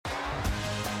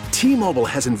T-Mobile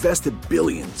has invested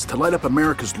billions to light up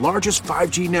America's largest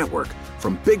 5G network,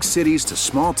 from big cities to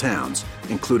small towns,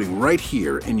 including right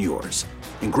here in yours.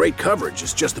 And great coverage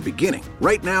is just the beginning.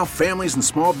 Right now, families and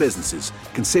small businesses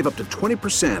can save up to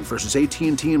 20% versus AT&T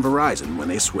and Verizon when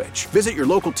they switch. Visit your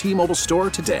local T-Mobile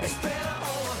store today.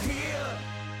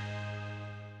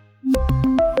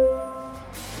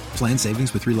 Plan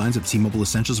savings with 3 lines of T-Mobile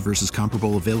Essentials versus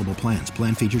comparable available plans.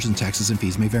 Plan features and taxes and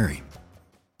fees may vary.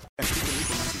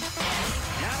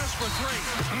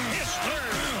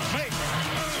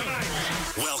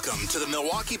 Welcome to the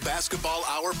Milwaukee Basketball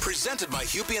Hour, presented by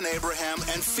Hupy and Abraham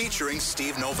and featuring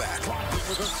Steve Novak.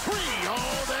 With a three,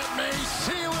 oh, that may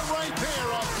seal it right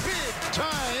there. A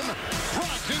big-time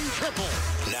Brogdon triple.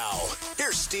 Now,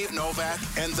 here's Steve Novak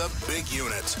and the big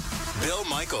unit, Bill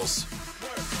Michaels.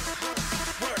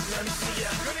 Good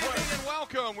evening and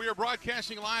welcome. We are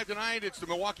broadcasting live tonight. It's the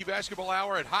Milwaukee Basketball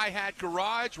Hour at Hi-Hat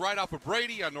Garage, right off of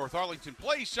Brady on North Arlington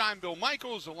Place. I'm Bill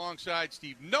Michaels alongside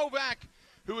Steve Novak,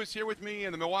 who is here with me,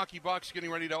 and the Milwaukee Bucks getting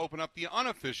ready to open up the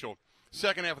unofficial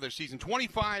second half of their season.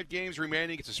 25 games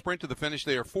remaining. It's a sprint to the finish.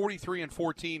 They are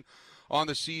 43-14 on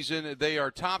the season. They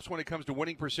are tops when it comes to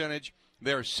winning percentage.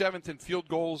 They are 7th in field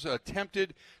goals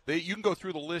attempted. You can go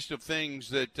through the list of things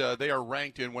that they are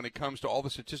ranked in when it comes to all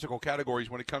the statistical categories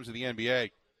when it comes to the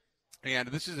NBA. And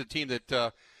this is a team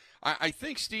that I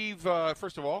think, Steve,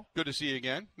 first of all, good to see you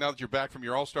again now that you're back from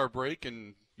your All-Star break.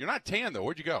 And you're not tan, though.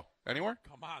 Where'd you go? Anywhere?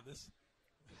 Come on,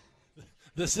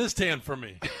 this is tan for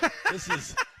me.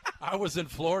 I was in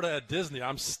Florida at Disney.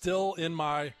 I'm still in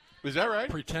my. Is that right?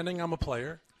 Pretending I'm a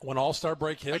player. When All-Star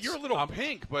break hits, you're a little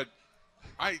pink, but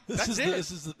this is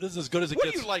as good as it what gets.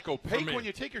 What do you like, opaque? When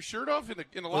you take your shirt off in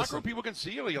the locker room, people can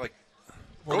see you. You're like,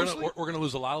 we're gonna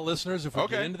lose a lot of listeners if we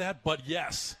get into that. But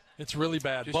yes, it's really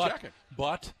bad. Just checking.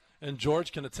 But and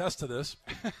George can attest to this.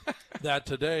 That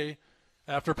today,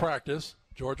 after practice,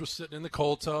 George was sitting in the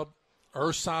cold tub.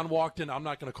 Ersan walked in. I'm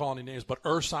not going to call any names, but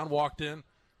Ersan walked in,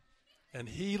 and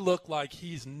he looked like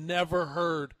he's never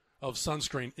heard of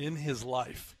sunscreen in his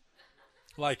life.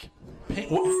 Like, did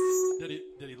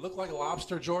he look like a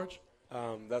lobster, George?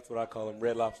 That's what I call him,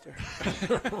 Red Lobster.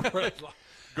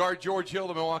 Guard George Hill,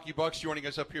 the Milwaukee Bucks, joining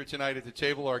us up here tonight at the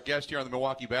table. Our guest here on the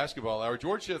Milwaukee Basketball Hour.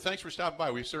 George, thanks for stopping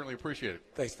by. We certainly appreciate it.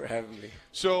 Thanks for having me.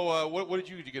 So what did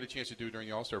you get a chance to do during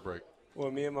the All-Star break?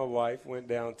 Well, me and my wife went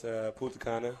down to Punta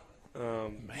Cana.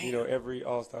 Every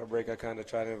All-Star break I kind of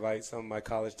try to invite some of my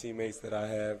college teammates that I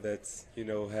have that's,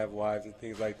 have wives and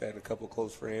things like that, and a couple of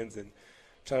close friends, and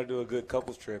try to do a good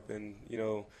couples trip. And,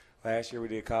 last year we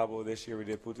did Cabo. This year we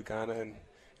did Punta Cana, and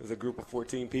it was a group of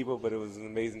 14 people, but it was an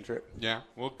amazing trip. Yeah,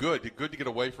 well, good. Good to get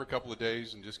away for a couple of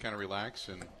days and just kind of relax.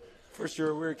 And for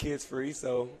sure, we're kids-free,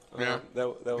 so that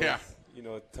was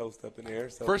a toast up in there.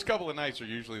 So first couple of nights are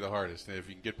usually the hardest. And if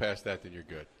you can get past that, then you're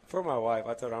good. For my wife,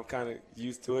 I told her I'm kind of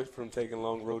used to it from taking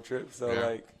long road trips.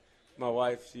 So, my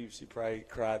wife, she probably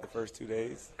cried the first 2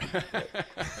 days.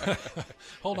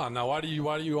 Hold on, now why do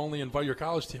you only invite your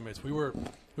college teammates? We were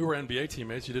NBA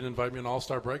teammates. You didn't invite me on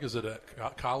All-Star break. Is it a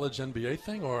college NBA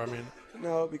thing, or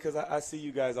No, because I see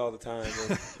you guys all the time.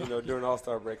 And, during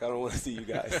All-Star break, I don't want to see you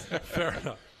guys. Fair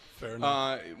enough.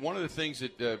 One of the things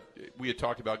that we had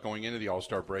talked about going into the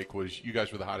All-Star break was you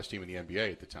guys were the hottest team in the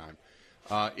NBA at the time.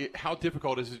 How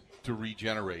difficult is it to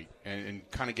regenerate and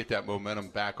kind of get that momentum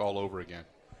back all over again?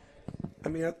 I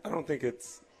mean, I don't think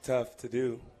it's tough to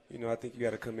do. I think you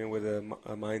got to come in with a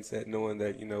mindset knowing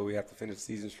that, we have to finish the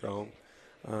season strong.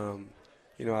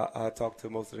 I talked to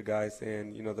most of the guys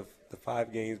saying, the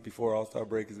 5 games before All-Star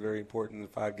break is very important. The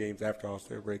 5 games after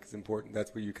All-Star break is important.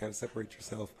 That's where you kind of separate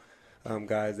yourself.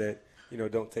 Guys that,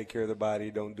 don't take care of their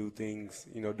body, don't do things,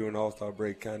 during All-Star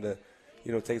break, kind of,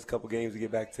 takes a couple games to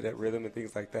get back to that rhythm and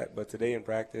things like that. But today in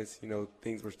practice,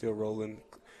 things were still rolling,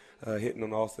 hitting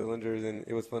on all cylinders, and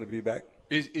it was fun to be back.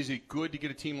 Is it good to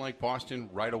get a team like Boston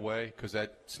right away because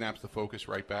that snaps the focus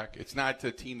right back? It's not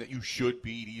a team that you should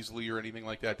beat easily or anything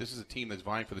like that. This is a team that's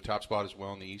vying for the top spot as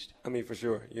well in the East. I mean, for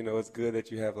sure. It's good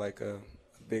that you have like a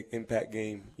big impact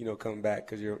game, coming back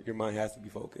because your mind has to be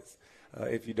focused.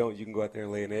 If you don't, you can go out there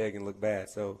and lay an egg and look bad.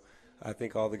 So I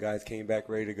think all the guys came back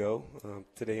ready to go.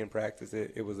 Today in practice,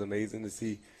 it was amazing to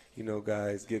see,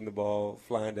 guys getting the ball,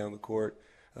 flying down the court,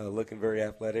 looking very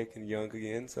athletic and young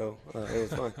again. So it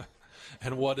was fun.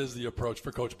 And what is the approach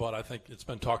for Coach Bud? I think it's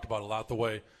been talked about a lot, the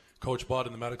way Coach Bud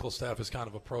and the medical staff has kind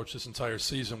of approached this entire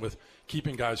season with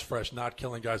keeping guys fresh, not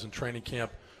killing guys in training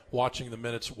camp, watching the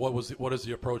minutes. What has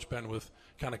the approach been with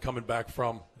kind of coming back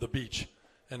from the beach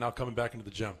and now coming back into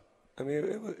the gym? I mean,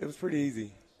 it was pretty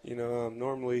easy.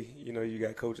 Normally, you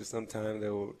got coaches sometimes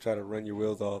that will try to run your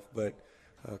wheels off. But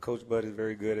Coach Bud is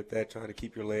very good at that, trying to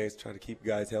keep your legs, trying to keep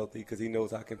guys healthy, because he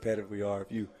knows how competitive we are.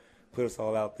 If you put us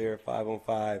all out there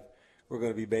 5-on-5, we're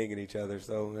going to be banging each other.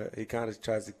 So he kind of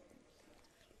tries to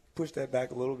push that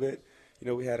back a little bit. You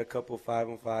know, we had a couple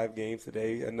 5-on-5 games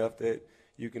today, enough that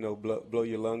you can blow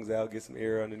your lungs out, get some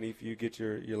air underneath you, get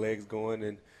your legs going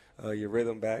and your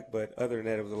rhythm back. But other than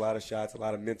that, it was a lot of shots, a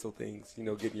lot of mental things, you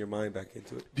know, getting your mind back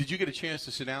into it. Did you get a chance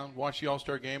to sit down, watch the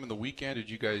All-Star game in the weekend? Did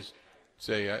you guys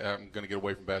say, I'm going to get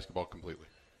away from basketball completely?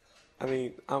 I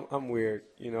mean, I'm weird.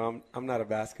 You know, I'm not a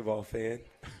basketball fan.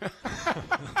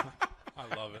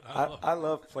 I love it. I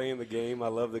love playing the game. I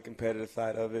love the competitive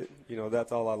side of it. You know,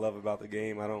 that's all I love about the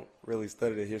game. I don't really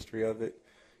study the history of it.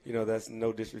 You know, that's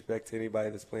no disrespect to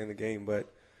anybody that's playing the game,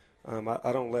 but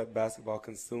I don't let basketball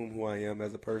consume who I am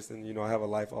as a person. You know, I have a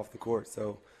life off the court,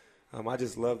 so I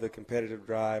just love the competitive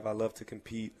drive. I love to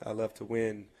compete. I love to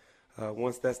win.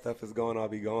 Once that stuff is gone, I'll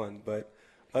be gone. But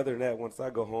other than that, once I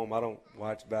go home, I don't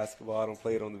watch basketball. I don't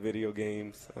play it on the video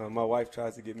games. My wife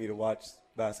tries to get me to watch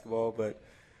basketball, but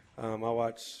I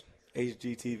watch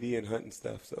HGTV and hunting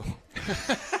stuff. So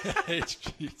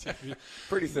HGTV.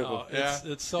 Pretty simple.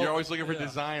 It's so, you're always looking for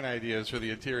design ideas for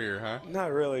the interior, huh?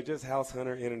 Not really. Just House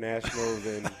Hunter Internationals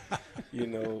and, you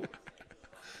know,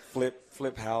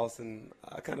 flip house, and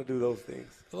I kind of do those things.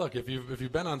 Look, if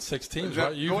you've been on 6 teams,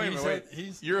 right?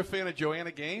 You're a fan of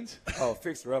Joanna Gaines? Oh,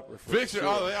 fixer-upper. Fixer. Sure.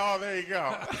 Oh, there you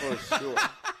go. For sure.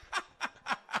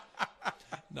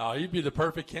 No, he'd be the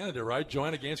perfect candidate, right?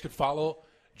 Joanna Gaines could follow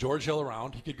George Hill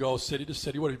around. He could go city to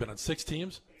city. What, have you been on 6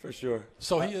 teams? For sure.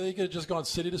 So he could have just gone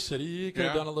city to city. He could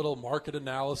have done a little market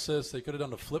analysis. They could have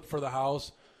done a flip for the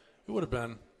house. It would have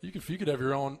been, you could have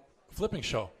your own flipping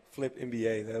show. Flip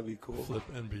NBA, that would be cool. Flip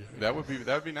NBA. That would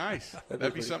be nice.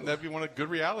 That'd be something. Cool. That'd be one of good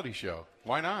reality show.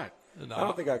 Why not? No. I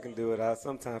don't think I can do it.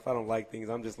 Sometimes if I don't like things,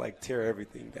 I'm just like tear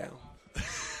everything down.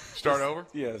 Start over?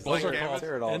 Yes. Those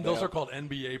are those are called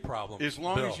NBA problems. As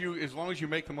long as you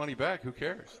make the money back, who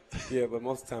cares? Yeah, but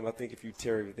most of the time I think if you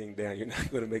tear everything down, you're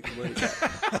not going to make the money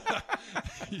back.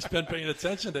 He's been paying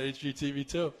attention to HGTV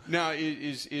too. Now,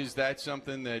 is that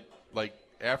something that, like,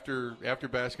 after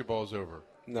basketball is over?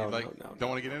 No. Don't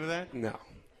want to get into that? No.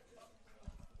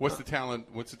 What's the talent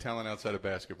outside of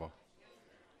basketball?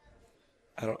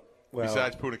 I don't. Well,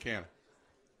 besides Punta Cana.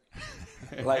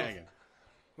 Like,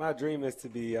 my dream is to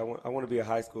be. I want to be a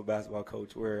high school basketball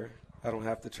coach where I don't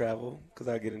have to travel, because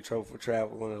I get in trouble for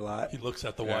traveling a lot. He looks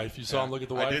at the wife. You saw him look at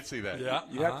the wife? I did see that. Yeah.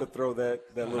 You have to throw that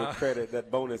little credit,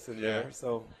 that bonus in there.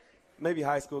 So maybe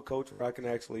high school coach where I can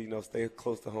actually, stay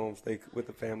close to home, stay with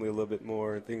the family a little bit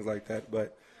more and things like that.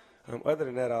 But other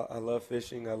than that, I love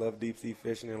fishing. I love deep sea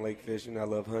fishing and lake fishing. I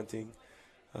love hunting.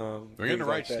 We're in the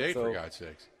right state, for God's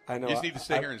sakes. I know. You just need to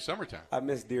stay here in summertime. I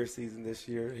missed deer season this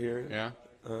year here. Yeah.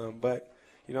 But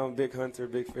I'm a big hunter,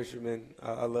 big fisherman.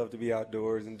 I love to be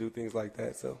outdoors and do things like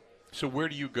that. So where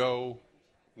do you go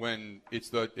when it's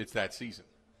that season?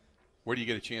 Where do you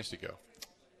get a chance to go?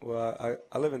 Well,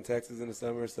 I live in Texas in the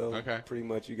summer, so pretty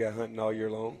much you got hunting all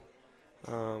year long.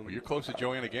 Well, you're close to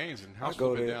Joanna Gaines and house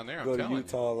flipping down there. I go to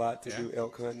Utah a lot to do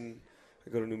elk hunting.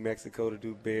 I go to New Mexico to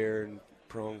do bear and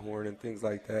pronghorn and things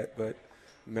like that. But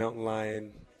mountain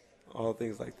lion, all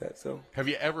things like that. So have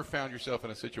you ever found yourself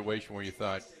in a situation where you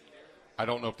thought, I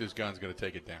don't know if this gun's going to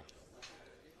take it down?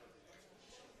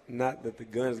 Not that the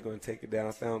gun is going to take it down.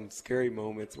 I found scary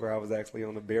moments where I was actually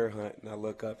on a bear hunt and I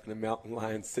look up and a mountain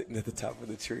lion sitting at the top of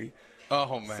the tree.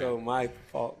 Oh, man. So my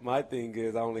thing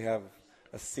is I only have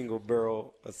a single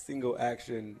barrel, a single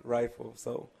action rifle.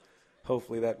 So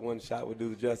hopefully that one shot would do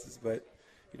the justice. But,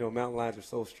 mountain lions are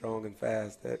so strong and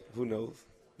fast that who knows?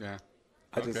 Yeah.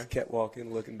 I just kept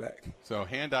walking, looking back. So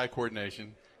hand-eye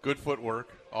coordination, good footwork,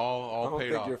 all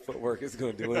paid off. I don't think your footwork is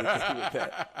going to do anything with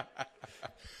that.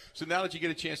 So now that you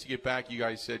get a chance to get back, you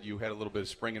guys said you had a little bit of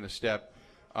spring in the step.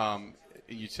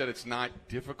 You said it's not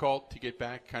difficult to get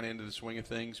back kind of into the swing of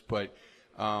things, but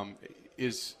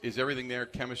is everything there,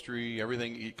 chemistry,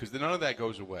 everything, because none of that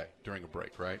goes away during a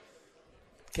break, right?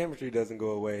 Chemistry doesn't go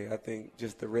away. I think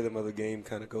just the rhythm of the game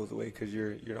kind of goes away because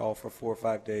you're off for 4 or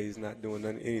 5 days, not doing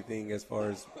anything as far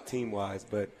as team-wise.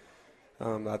 But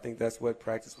I think that's what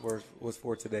practice was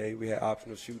for today. We had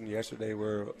optional shooting yesterday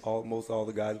where most all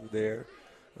the guys were there.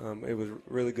 It was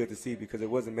really good to see because it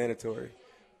wasn't mandatory.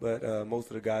 But most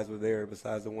of the guys were there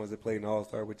besides the ones that played in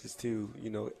All-Star, which is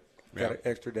 2, got an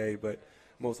extra day. But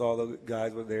most all the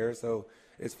guys were there. So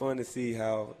it's fun to see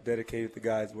how dedicated the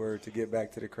guys were to get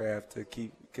back to the craft, to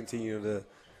continue the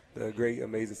great,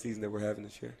 amazing season that we're having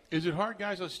this year. Is it hard,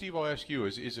 guys? Steve, I'll ask you.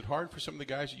 Is it hard for some of the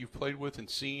guys that you've played with and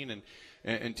seen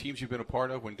and teams you've been a part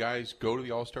of when guys go to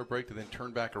the All-Star break to then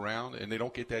turn back around and they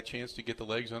don't get that chance to get the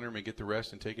legs under them and get the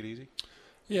rest and take it easy?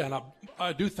 Yeah, and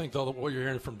I do think, though, that what you're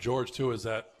hearing from George, too, is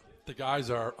that the guys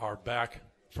are back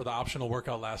for the optional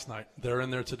workout last night. They're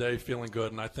in there today feeling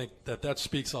good, and I think that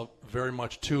speaks very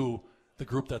much to the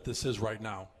group that this is right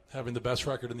now, having the best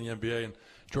record in the NBA. And,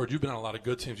 George, you've been on a lot of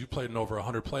good teams. You've played in over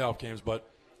 100 playoff games, but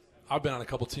I've been on a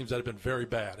couple teams that have been very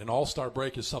bad. An all-star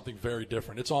break is something very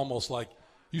different. It's almost like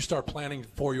you start planning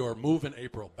for your move in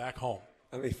April back home.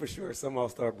 I mean, for sure, some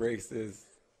all-star breaks is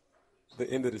the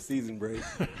end of the season break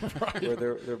Right. where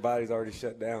their body's already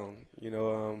shut down. You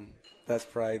know, that's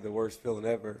probably the worst feeling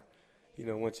ever, you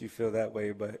know, once you feel that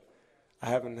way. But I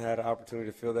haven't had an opportunity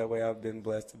to feel that way. I've been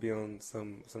blessed to be on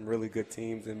some really good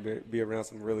teams and be around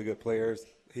some really good players.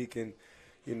 He can,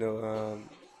 you know,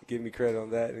 give me credit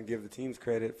on that and give the teams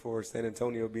credit for San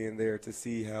Antonio being there to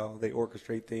see how they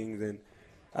orchestrate things. And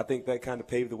I think that kind of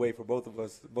paved the way for both of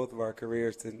us, both of our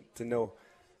careers, to know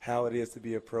how it is to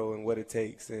be a pro and what it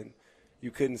takes. And you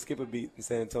couldn't skip a beat in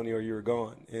San Antonio or you were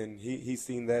gone. And he's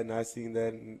seen that and I've seen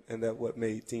that, and that's what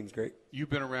made teams great. You've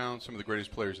been around some of the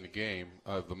greatest players in the game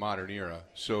of the modern era.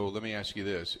 So let me ask you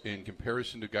this. In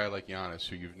comparison to a guy like Giannis,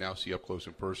 who you now see up close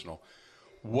and personal,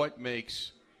 what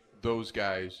makes those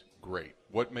guys great?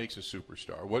 What makes a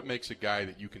superstar? What makes a guy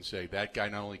that you can say, that guy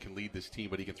not only can lead this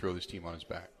team, but he can throw this team on his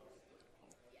back?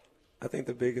 I think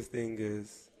the biggest thing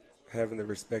is having the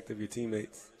respect of your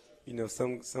teammates. You know,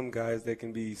 some guys that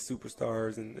can be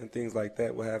superstars and things like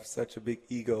that will have such a big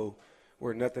ego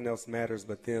where nothing else matters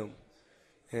but them.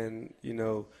 And, you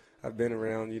know, I've been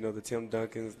around, you know, the Tim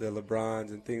Duncans, the LeBrons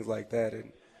and things like that,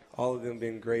 and all of them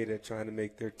been great at trying to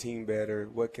make their team better.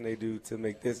 What can they do to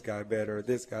make this guy better or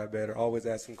this guy better? Always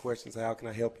asking questions, how can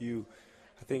I help you?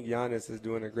 I think Giannis is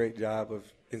doing a great job of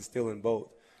instilling both.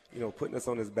 You know, putting us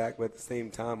on his back, but at the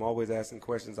same time, always asking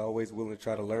questions, always willing to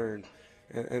try to learn.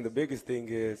 And the biggest thing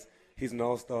is he's an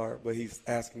all-star, but he's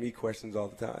asking me questions all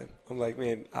the time. I'm like,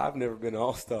 man, I've never been an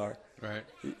all-star. Right.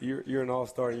 You're an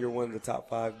all-star, and you're one of the top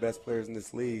 5 best players in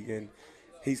this league. And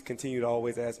he's continued to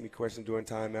always ask me questions during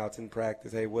timeouts in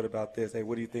practice. Hey, what about this? Hey,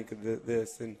 what do you think of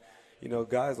this? And, you know,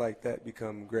 guys like that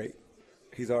become great.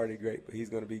 He's already great, but he's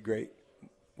going to be great.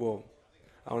 Well,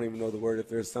 I don't even know the word if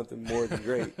there's something more than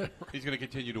great. He's going to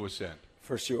continue to ascend.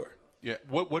 For sure. Yeah.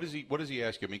 What does he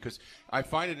ask you? I mean, because I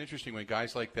find it interesting when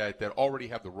guys like that already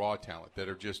have the raw talent, that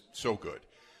are just so good,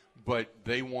 but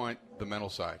they want the mental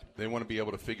side. They want to be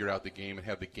able to figure out the game and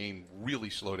have the game really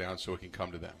slow down so it can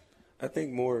come to them. I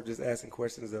think more of just asking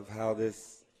questions of how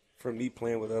this, from me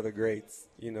playing with other greats,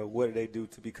 you know, what did they do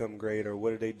to become great, or what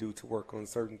did they do to work on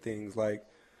certain things? Like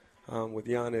with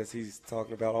Giannis, he's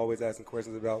talking about always asking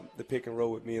questions about the pick and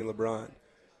roll with me and LeBron,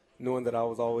 knowing that I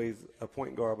was always a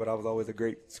point guard, but I was always a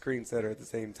great screen setter at the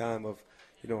same time of,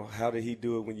 you know, how did he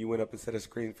do it when you went up and set a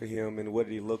screen for him, and what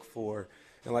did he look for?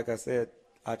 And like I said,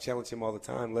 I challenge him all the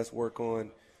time. Let's work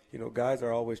on, you know, guys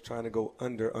are always trying to go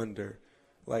under,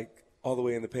 like all the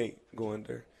way in the paint, go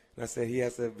under. And I said he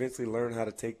has to eventually learn how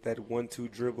to take that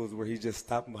 1-2 dribbles where he's just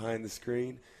stopping behind the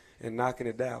screen and knocking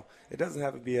it down. It doesn't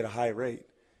have to be at a high rate.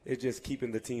 It's just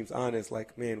keeping the teams honest,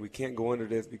 like, man, we can't go under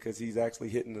this because he's actually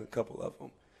hitting a couple of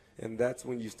them. And that's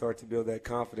when you start to build that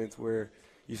confidence where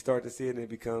you start to see it and it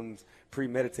becomes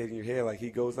premeditated in your head. Like,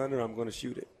 he goes under, I'm going to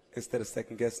shoot it, instead of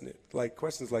second-guessing it. Like,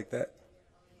 questions like that.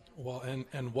 Well,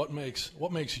 and what makes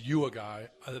you a guy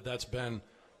that's been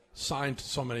signed to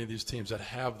so many of these teams that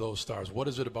have those stars? What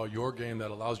is it about your game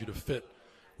that allows you to fit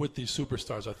with these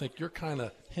superstars? I think you're kind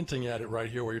of hinting at it right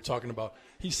here where you're talking about,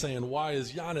 he's saying, why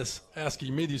is Giannis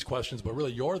asking me these questions? But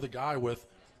really, you're the guy with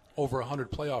over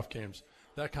 100 playoff games,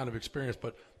 that kind of experience.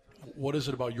 But what is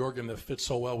it about your game that fits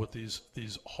so well with these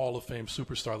Hall of Fame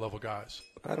superstar level guys?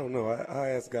 I don't know. I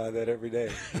ask God that every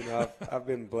day. You know, I've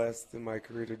been blessed in my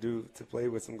career to play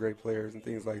with some great players and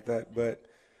things like that. But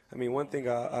I mean, one thing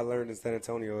I learned in San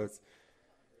Antonio is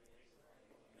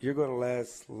you're going to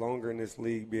last longer in this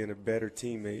league being a better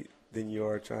teammate than you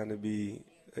are trying to be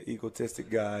an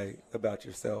egotistic guy about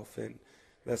yourself. And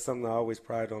that's something I always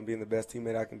pride on, being the best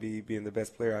teammate I can be, being the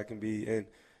best player I can be, and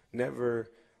never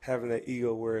having that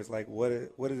ego where it's like, what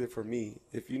is it for me?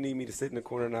 If you need me to sit in the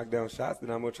corner and knock down shots,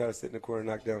 then I'm going to try to sit in the corner and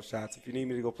knock down shots. If you need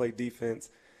me to go play defense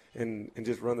and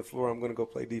just run the floor, I'm going to go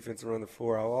play defense and run the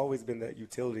floor. I've always been that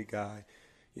utility guy.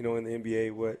 You know, in the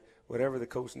NBA, whatever the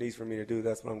coach needs for me to do,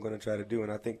 that's what I'm going to try to do.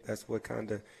 And I think that's what kind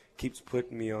of keeps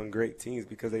putting me on great teams,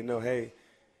 because they know, hey,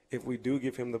 if we do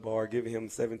give him the ball, give him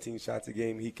 17 shots a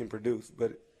game, he can produce.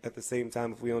 But at the same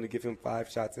time, if we only give him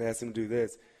 5 shots and ask him to do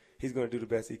this, he's going to do the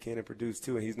best he can and produce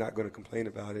too, and he's not going to complain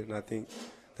about it. And I think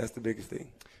that's the biggest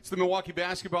thing. It's the Milwaukee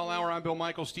Basketball Hour. I'm Bill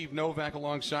Michaels, Steve Novak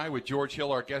alongside with George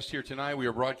Hill, our guest here tonight. We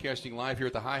are broadcasting live here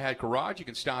at the Hi-Hat Garage. You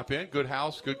can stop in. Good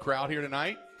house, good crowd here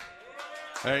tonight.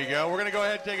 There you go. We're going to go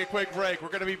ahead and take a quick break. We're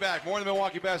going to be back. More in the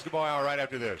Milwaukee Basketball Hour right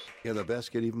after this. Can the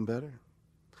best get even better?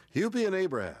 Hupy and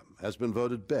Abraham has been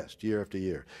voted best year after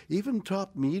year. Even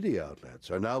top media outlets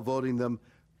are now voting them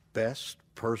best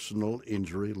personal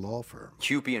injury law firm.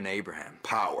 Hupy and Abraham.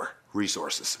 Power,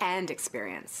 resources, and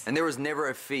experience. And there was never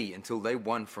a fee until they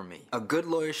won for me. A good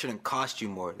lawyer shouldn't cost you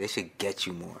more. They should get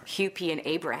you more. Hupy and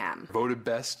Abraham. Voted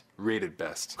best, rated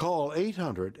best. Call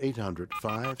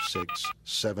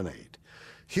 800-800-5678.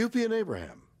 Hupy and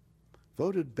Abraham,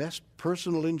 voted best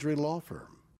personal injury law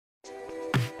firm.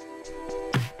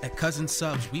 At Cousin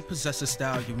Subs, we possess a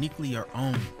style uniquely our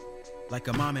own. Like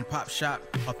a mom and pop shop,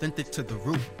 authentic to the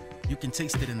root. You can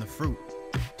taste it in the fruit.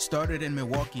 Started in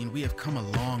Milwaukee and we have come a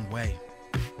long way.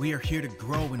 We are here to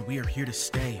grow and we are here to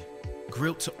stay.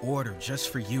 Grilled to order just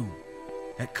for you.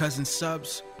 At Cousin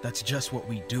Subs, that's just what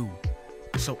we do.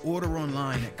 So order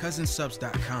online at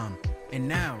cousinsubs.com. And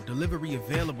now, delivery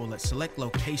available at select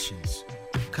locations.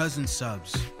 Cousin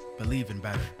Subs, believe in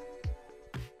better.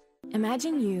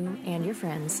 Imagine you and your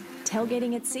friends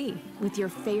tailgating at sea with your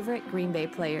favorite Green Bay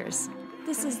players.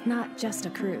 This is not just a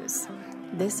cruise.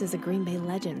 This is a Green Bay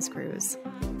Legends cruise.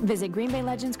 Visit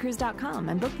greenbaylegendscruise.com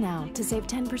and book now to save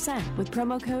 10% with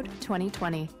promo code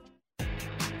 2020.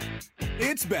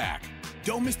 It's back.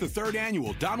 Don't miss the 3rd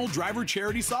annual Donald Driver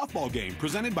Charity Softball Game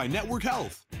presented by Network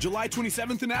Health, July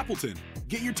 27th in Appleton.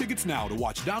 Get your tickets now to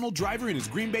watch Donald Driver and his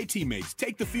Green Bay teammates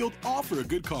take the field all for a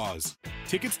good cause.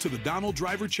 Tickets to the Donald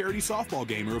Driver Charity Softball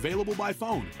Game are available by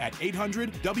phone at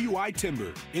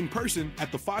 800-WI-TIMBER, in person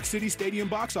at the Fox City Stadium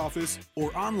box office,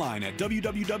 or online at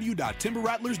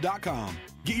www.timberrattlers.com.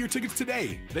 Get your tickets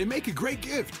today. They make a great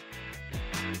gift.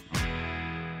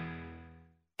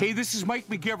 Hey, this is Mike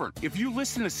McGivern. If you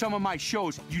listen to some of my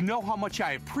shows, you know how much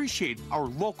I appreciate our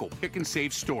local Pick and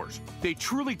Save stores. They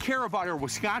truly care about our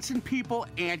Wisconsin people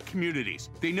and communities.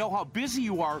 They know how busy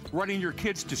you are running your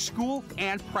kids to school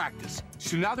and practice.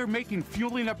 So now they're making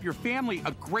fueling up your family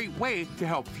a great way to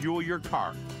help fuel your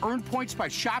car. Earn points by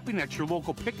shopping at your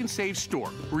local Pick and Save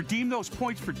store. Redeem those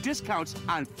points for discounts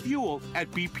on fuel at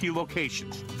BP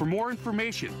locations. For more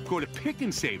information, go to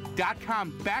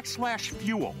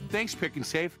pickandsave.com/fuel. Thanks, Pick and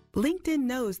Save. LinkedIn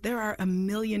knows there are a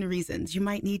million reasons you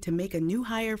might need to make a new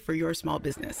hire for your small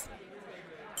business.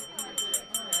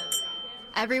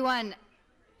 Everyone,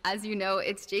 as you know,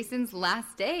 it's Jason's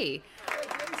last day.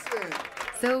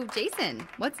 So, Jason,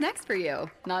 what's next for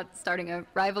you? Not starting a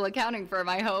rival accounting firm,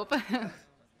 I hope.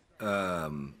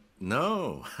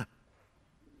 No.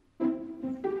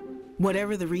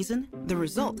 Whatever the reason, the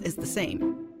result is the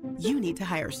same. You need to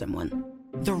hire someone.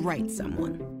 The right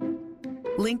someone.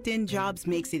 LinkedIn Jobs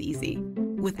makes it easy.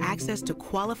 With access to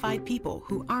qualified people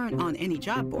who aren't on any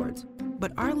job boards,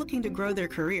 but are looking to grow their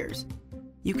careers.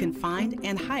 You can find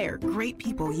and hire great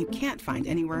people you can't find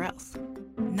anywhere else.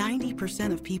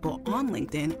 90% of people on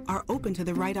LinkedIn are open to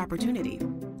the right opportunity,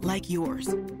 like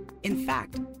yours. In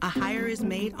fact, a hire is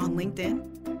made on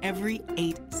LinkedIn every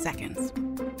 8 seconds.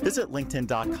 Visit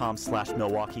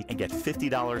linkedin.com/Milwaukee and get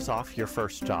 $50 off your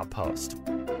first job post.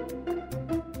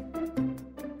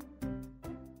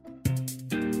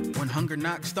 When hunger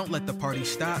knocks, don't let the party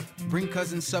stop. Bring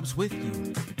Cousin Subs with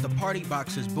you. The party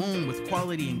box is boom with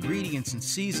quality ingredients and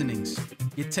seasonings.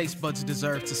 Your taste buds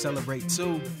deserve to celebrate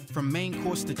too. From main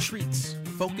course to treats,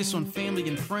 focus on family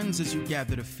and friends as you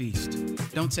gather to feast.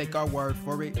 Don't take our word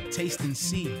for it. Taste and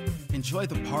see. Enjoy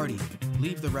the party.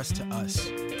 Leave the rest to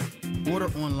us. Order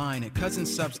online at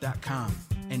cousinsubs.com.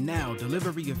 And now,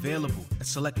 delivery available at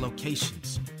select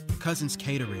locations. Cousins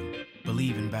Catering.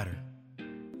 Believe in better.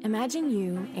 Imagine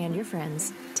you and your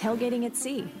friends tailgating at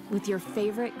sea with your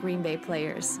favorite Green Bay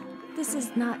players. This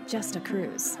is not just a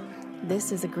cruise.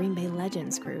 This is a Green Bay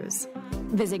Legends cruise.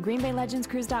 Visit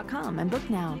greenbaylegendscruise.com and book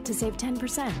now to save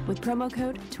 10% with promo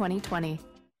code 2020.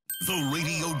 The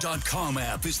Radio.com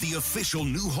app is the official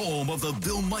new home of the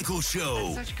Bill Michaels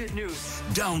Show. That's such good news.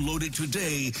 Download it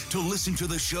today to listen to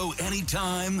the show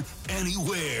anytime,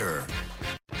 anywhere.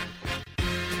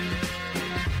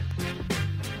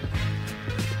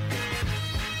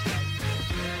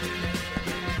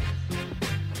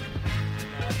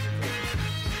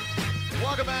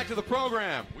 Welcome back to the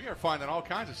program. We are finding all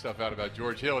kinds of stuff out about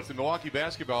George Hill. It's the Milwaukee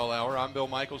Basketball Hour. I'm Bill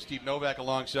Michaels, Steve Novak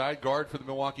alongside. Guard for the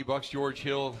Milwaukee Bucks, George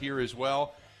Hill here as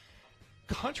well.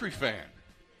 Country fan.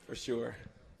 For sure.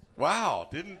 Wow,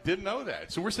 didn't know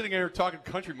that. So we're sitting here talking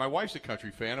country. My wife's a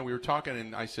country fan, and we were talking,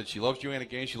 and I said she loves Joanna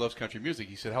Gaines, she loves country music.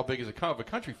 He said, how big is a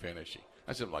country fan is she?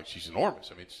 I said, like, she's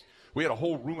enormous. I mean, we had a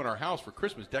whole room in our house for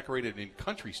Christmas decorated in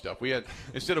country stuff. We had,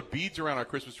 instead of beads around our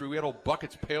Christmas tree, we had old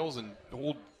buckets, pails, and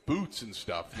old boots and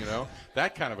stuff, you know,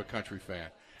 that kind of a country fan.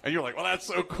 And you're like, well, that's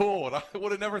so cool. And I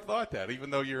would have never thought that,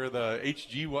 even though you're the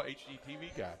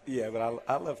HGTV guy. Yeah, but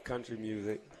I love country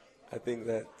music. I think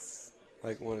that's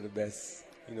like one of the best,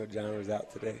 genres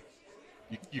out today.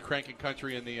 You cranking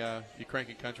country in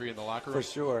the locker room? For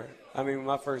sure. I mean,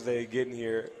 my first day getting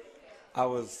here, I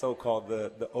was so-called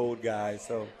the old guy,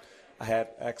 so I had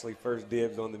actually first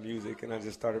dibs on the music, and I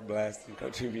just started blasting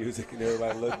country music, and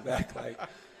everybody looked back like,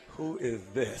 who is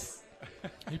this?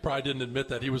 He probably didn't admit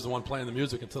that he was the one playing the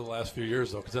music until the last few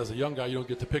years, though, because as a young guy, you don't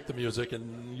get to pick the music,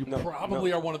 and you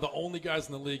probably are one of the only guys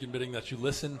in the league admitting that you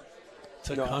listen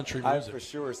to country music. I for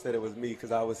sure said it was me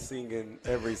because I was singing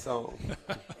every song.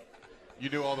 You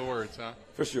knew all the words, huh?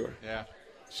 For sure. Yeah.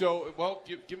 So, well,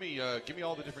 give me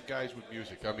all the different guys with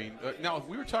music. I mean, now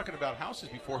we were talking about houses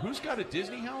before. Who's got a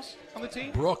Disney house on the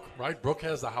team? Brooke, right? Brooke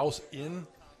has the house in.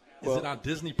 Is it on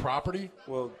Disney property?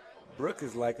 Well, Brooke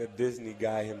is like a Disney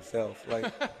guy himself.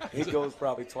 Like he goes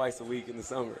probably twice a week in the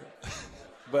summer,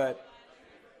 but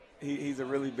he's a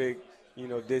really big,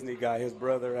 Disney guy. His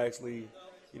brother actually,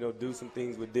 do some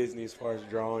things with Disney as far as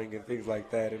drawing and things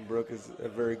like that. And Brooke is a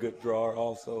very good drawer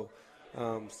also.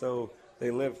 So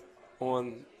they live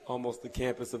on almost the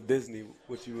campus of Disney,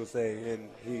 what you will say, and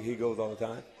he goes all the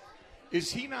time.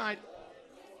 Is he not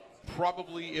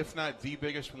probably, if not the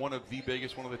biggest, one of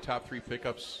the top 3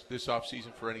 pickups this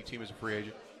offseason for any team as a free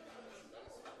agent?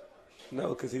 No,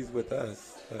 because he's with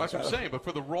us. That's what I'm saying, but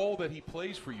for the role that he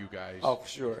plays for you guys. Oh, for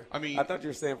sure. I mean, I thought you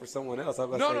were saying for someone else. I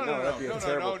was about to say, that'd be a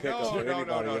terrible pickup for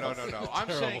anybody else. No. I'm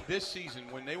saying this season,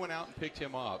 when they went out and picked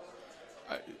him up,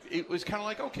 it was kind of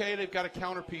like, okay, they've got a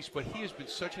counterpiece, but he has been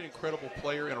such an incredible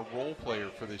player and a role player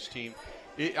for this team.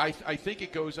 I think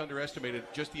it goes underestimated,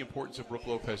 just the importance of Brook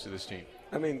Lopez to this team.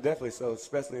 I mean, definitely so,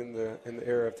 especially in the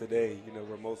era of today,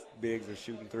 where most bigs are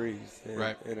shooting threes. And,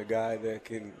 right. And a guy that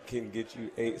can get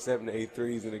you 7 to 8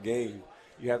 threes in a game,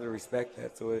 you have to respect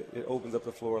that. So it opens up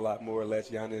the floor a lot more, lets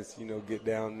Giannis, get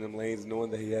down in them lanes,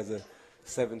 knowing that he has a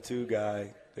 7-2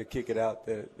 guy to kick it out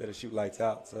that'll shoot lights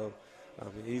out. So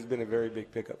he's been a very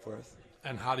big pickup for us.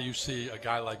 And how do you see a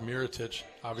guy like Mirotic,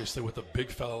 obviously with a big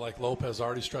fella like Lopez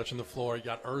already stretching the floor? You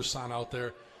got Ersan out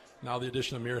there. Now the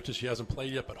addition of Mirotic, he hasn't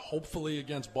played yet, but hopefully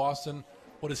against Boston,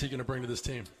 what is he going to bring to this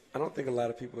team? I don't think a lot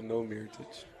of people know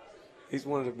Mirotic. He's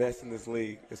one of the best in this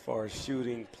league as far as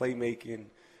shooting, playmaking.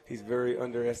 He's very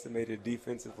underestimated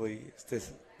defensively.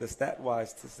 The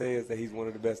stat-wise to say is that he's one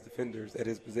of the best defenders at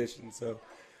his position. So,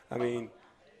 I mean,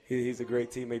 he's a great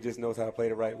teammate, just knows how to play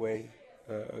the right way.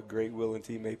 A great willing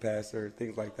teammate passer,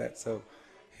 things like that. So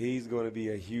he's going to be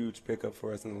a huge pickup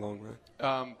for us in the long run.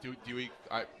 I'm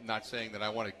not saying that I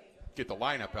want to get the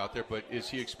lineup out there, but is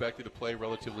he expected to play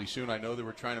relatively soon? I know they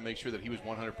were trying to make sure that he was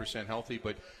 100% healthy,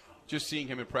 but just seeing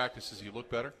him in practice, does he look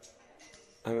better?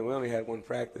 I mean, we only had one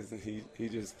practice, and he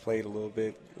just played a little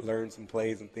bit, learned some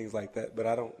plays and things like that. But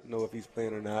I don't know if he's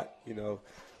playing or not.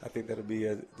 I think that'll be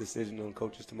a decision on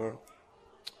coaches tomorrow.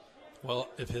 Well,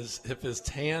 if his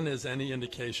tan is any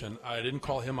indication, I didn't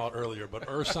call him out earlier, but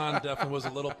Ersan definitely was a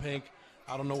little pink.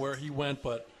 I don't know where he went,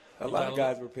 but a lot of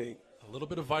guys were pink. A little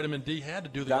bit of vitamin D had to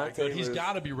do the guy good. He's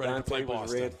got to be ready to play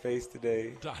Boston. Red face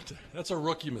today. Dante, that's a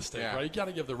rookie mistake, right? You got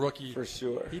to give the rookie for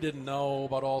sure. He didn't know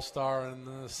about All-Star and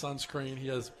the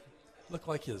sunscreen. Looked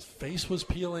like his face was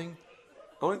peeling.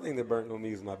 Only thing that burnt on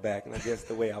me was my back, and I guess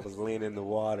the way I was laying in the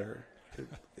water,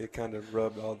 it kind of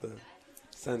rubbed all the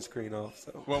sunscreen off.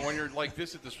 So. Well, when you're like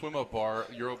this at the swim-up bar,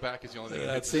 your back is the only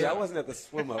thing. See, I wasn't at the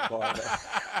swim-up bar.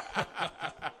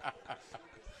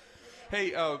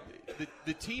 Hey,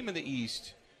 the team in the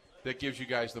East that gives you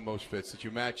guys the most fits, that you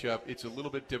match up, it's a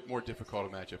little bit more difficult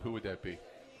to match up. Who would that be?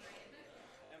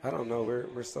 I don't know.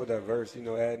 We're so diverse.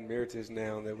 Adding Mirotic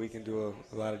now that we can do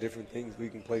a lot of different things. We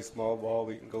can play small ball.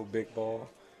 We can go big ball.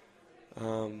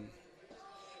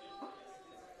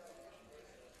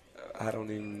 I don't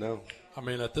even know. I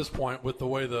mean, at this point, with the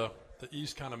way the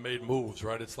East kind of made moves,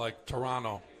 right? It's like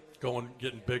Toronto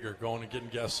getting bigger, going and getting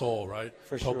Gasol, right?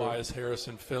 For sure. Tobias Harris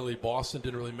in Philly. Boston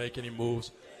didn't really make any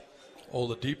moves.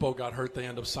 Oladipo got hurt. They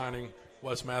end up signing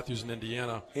Wes Matthews in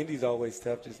Indiana. Indy's always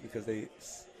tough just because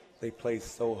they play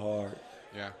so hard.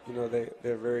 Yeah.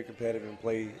 They're very competitive and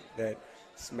play that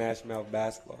smash mouth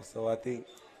basketball. So I think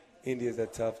Indy's a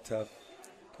tough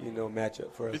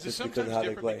matchup for us. Is it just because of how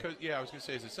they play. I was going to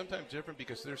say, is it sometimes different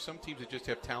because there's some teams that just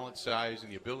have talent, size,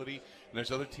 and the ability, and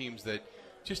there's other teams that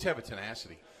just have a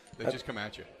tenacity. They just come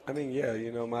at you. I mean, yeah,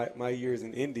 my years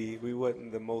in Indy, we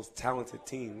wasn't the most talented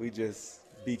team. We just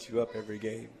beat you up every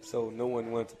game. So no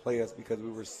one wanted to play us because we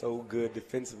were so good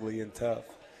defensively and tough.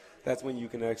 That's when you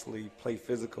can actually play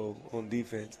physical on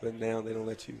defense. But now they don't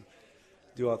let you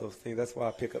do all those things. That's why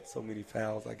I pick up so many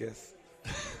fouls, I guess.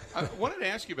 I wanted to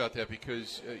ask you about that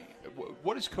because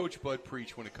what does Coach Bud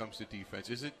preach when it comes to defense?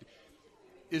 Is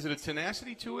it a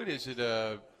tenacity to it? Is it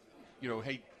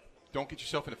hey, don't get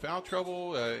yourself into foul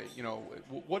trouble?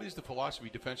 What is the philosophy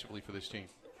defensively for this team?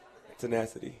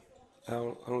 Tenacity. I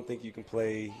don't think you can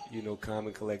play, calm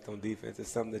and collect on defense. It's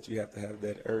something that you have to have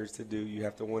that urge to do. You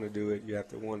have to want to do it. You have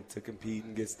to want to compete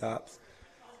and get stops.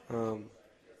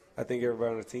 I think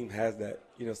everybody on the team has that.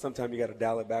 Sometimes you got to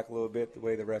dial it back a little bit the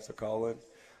way the refs are calling.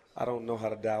 I don't know how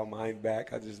to dial mine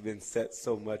back. I've just been set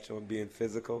so much on being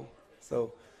physical.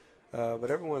 So,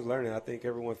 but everyone's learning. I think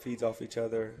everyone feeds off each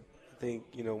other. I think,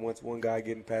 once one guy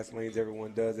getting past lanes,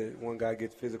 everyone does it. One guy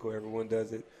gets physical, everyone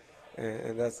does it.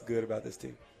 And that's good about this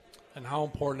team. And how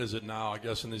important is it now, I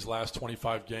guess, in these last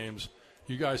 25 games?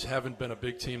 You guys haven't been a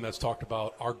big team that's talked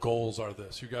about our goals are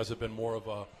this. You guys have been more of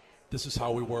a this is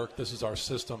how we work, this is our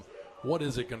system. What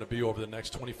is it going to be over the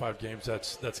next 25 games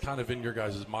that's kind of in your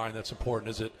guys' mind that's important?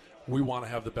 Is it we want to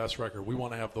have the best record, we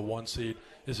want to have the 1 seed?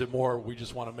 Is it more we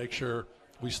just want to make sure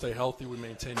we stay healthy, we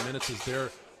maintain minutes? Is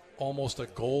there almost a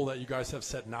goal that you guys have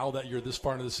set now that you're this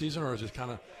far into the season, or is it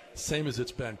kind of same as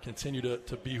it's been, continue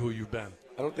to be who you've been?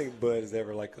 I don't think Bud is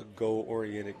ever like a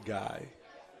goal-oriented guy.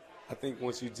 I think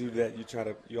once you do that,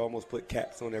 you almost put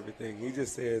caps on everything. He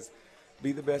just says,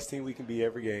 be the best team we can be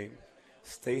every game,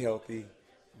 stay healthy,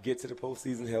 get to the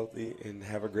postseason healthy, and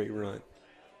have a great run.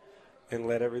 And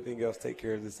let everything else take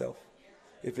care of itself.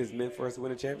 If it's meant for us to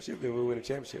win a championship, then we'll win a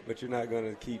championship. But you're not going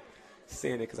to keep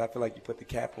saying it because I feel like you put the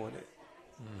cap on it.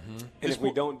 Mm-hmm. And if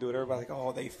we don't do it, everybody's like,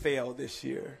 oh, they failed this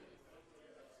year.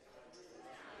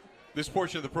 This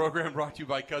portion of the program brought to you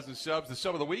by Cousins Subs. The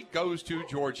sub of the week goes to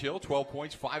George Hill, 12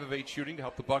 points, 5 of 8 shooting to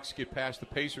help the Bucks get past the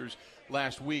Pacers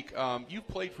last week. You've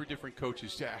played for different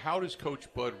coaches. How does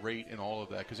Coach Bud rate in all of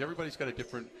that? Because everybody's got a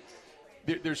different –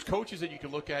 there's coaches that you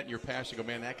can look at in your past and go,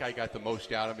 man, that guy got the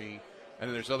most out of me. And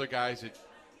then there's other guys that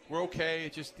were okay.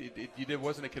 It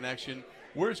wasn't a connection.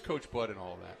 Where's Coach Bud in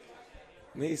all of that?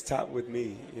 I mean, he's top with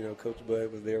me. Coach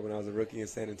Bud was there when I was a rookie in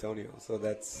San Antonio. So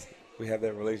we have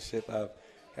that relationship. I've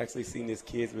actually seen his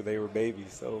kids when they were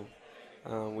babies. So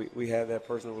we had that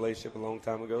personal relationship a long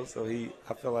time ago. So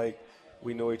I feel like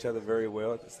we know each other very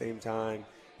well. At the same time,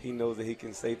 he knows that he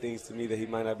can say things to me that he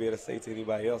might not be able to say to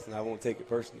anybody else, and I won't take it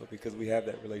personal because we have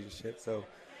that relationship. So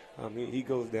he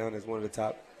goes down as one of the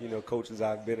top, coaches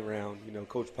I've been around.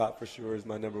 Coach Pop for sure is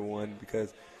my number one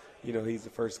because, he's the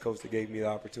first coach that gave me the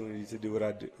opportunity to do what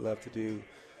I love to do.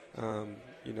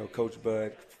 Coach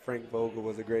Bud, Frank Vogel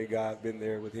was a great guy. I've been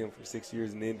there with him for 6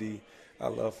 years in Indy. I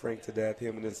love Frank to death,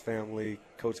 him and his family.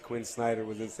 Coach Quinn Snyder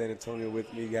was in San Antonio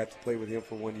with me. Got to play with him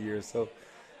for 1 year. So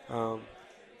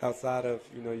outside of,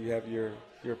 you have your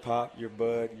Pop, your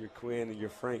Bud, your Quinn, and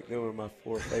your Frank. They were my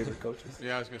 4 favorite coaches.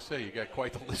 Yeah, I was going to say, you got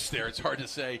quite the list there. It's hard to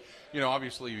say.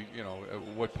 Obviously,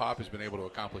 what Pop has been able to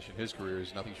accomplish in his career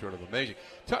is nothing short of amazing.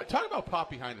 Talk about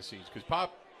Pop behind the scenes, because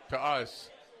Pop, to us,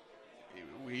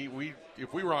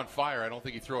 if we were on fire, I don't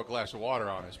think he'd throw a glass of water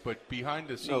on us. But behind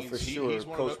the scenes, no, for sure, he's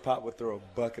one Coach of the, Pop would throw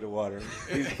a bucket of water.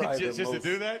 He's probably just to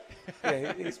do that.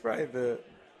 Yeah, he's probably the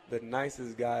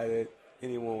nicest guy that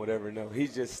anyone would ever know.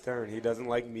 He's just stern. He doesn't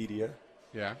like media.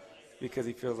 Yeah. Because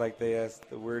he feels like they ask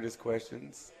the weirdest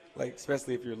questions. Like,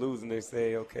 especially if you're losing, they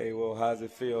say, okay, well, how does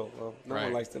it feel? Well, no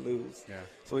one likes to lose. Yeah.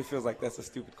 So he feels like that's a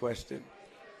stupid question.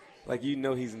 Like,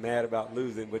 he's mad about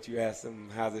losing, but you ask him,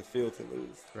 how does it feel to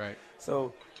lose? Right.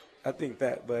 So I think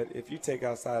that. But if you take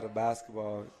outside of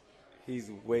basketball, he's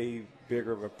way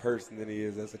bigger of a person than he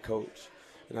is as a coach.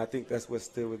 And I think that's what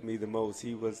stood with me the most.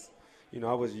 He was,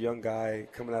 I was a young guy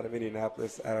coming out of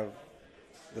Indianapolis, out of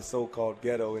the so-called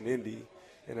ghetto in Indy,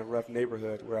 in a rough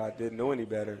neighborhood where I didn't know any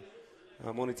better.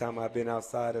 Only time I've been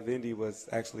outside of Indy was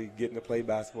actually getting to play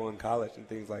basketball in college and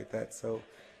things like that. So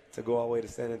to go all the way to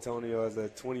San Antonio as a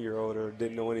 20-year-old or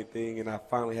didn't know anything, and I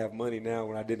finally have money now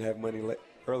when I didn't have money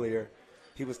earlier,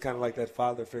 he was kind of like that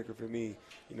father figure for me,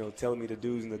 telling me the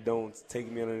do's and the don'ts,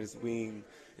 taking me under his wing,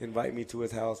 invite me to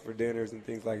his house for dinners and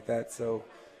things like that. So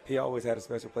he always had a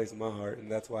special place in my heart,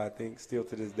 and that's why I think still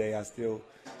to this day I still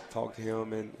talk to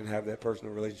him and have that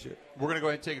personal relationship. We're going to go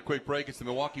ahead and take a quick break. It's the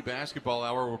Milwaukee Basketball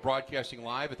Hour. We're broadcasting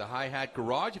live at the Hi Hat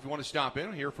Garage. If you want to stop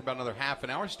in here for about another half an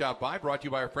hour, stop by. Brought to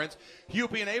you by our friends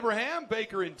Hupy and Abraham,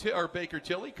 Baker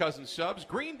Tilly, Cousins Subs,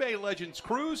 Green Bay Legends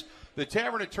Cruise, the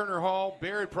Tavern at Turner Hall,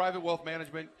 Barrett Private Wealth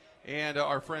Management, and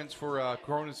our friends for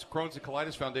Crohn's and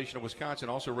Colitis Foundation of Wisconsin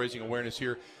also raising awareness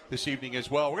here this evening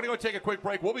as well. We're going to go take a quick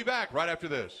break. We'll be back right after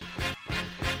this.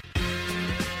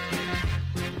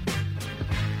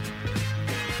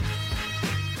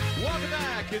 Welcome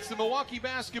back. It's the Milwaukee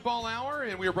Basketball Hour,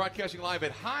 and we are broadcasting live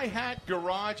at Hi Hat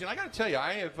Garage. And I got to tell you,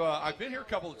 I've been here a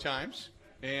couple of times.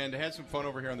 and had some fun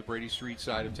over here on the Brady Street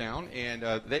side of town. And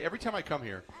every time I come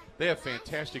here, they have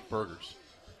fantastic burgers.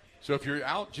 So if you're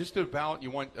out just about,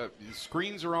 you want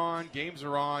screens are on, games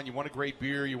are on, you want a great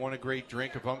beer, you want a great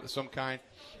drink of some kind,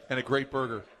 and a great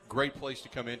burger, great place to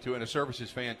come into, and the service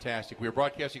is fantastic. We are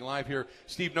broadcasting live here.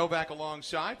 Steve Novak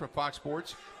alongside from Fox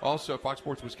Sports, also Fox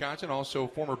Sports Wisconsin, also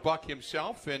former Buck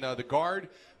himself, and the guard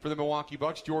for the Milwaukee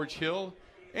Bucks, George Hill,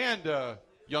 and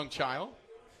young child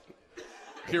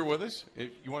here with us.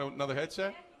 You want another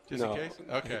headset? Just in case?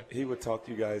 Okay. He would talk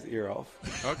you guys' ear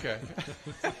off. Okay.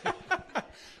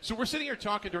 So we're sitting here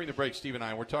talking during the break, Steve and I,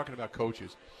 and we're talking about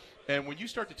coaches. And when you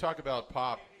start to talk about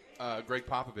Greg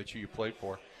Popovich, who you played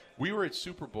for, we were at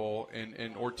Super Bowl,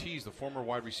 and Ortiz, the former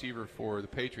wide receiver for the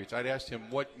Patriots, I'd asked him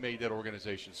what made that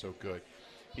organization so good.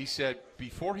 He said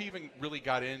before he even really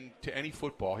got into any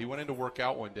football, he went in to work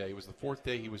out one day. It was the fourth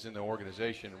day he was in the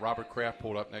organization. Robert Kraft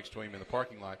pulled up next to him in the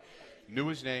parking lot, knew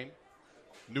his name,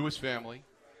 knew his family,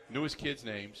 knew his kids'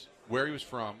 names, where he was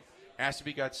from, asked if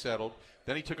he got settled.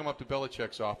 Then he took him up to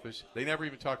Belichick's office. They never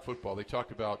even talked football. They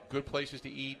talked about good places to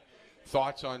eat,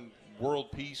 thoughts on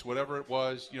world peace, whatever it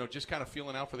was, just kind of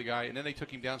feeling out for the guy. And then they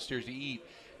took him downstairs to eat,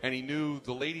 and he knew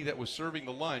the lady that was serving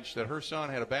the lunch that her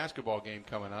son had a basketball game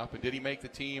coming up, and did he make the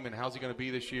team, and how's he going to be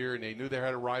this year, and they knew they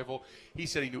had a rival. He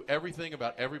said he knew everything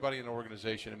about everybody in the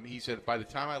organization, and he said by the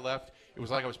time I left, it was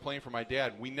like I was playing for my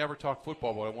dad. We never talked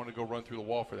football, but I wanted to go run through the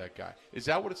wall for that guy. Is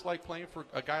that what it's like playing for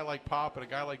a guy like Pop and a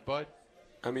guy like Bud?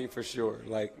 I mean, for sure.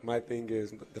 Like, my thing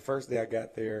is, the first day I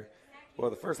got there,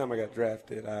 the first time I got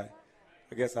drafted, I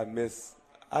guess I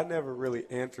never really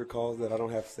answer calls that I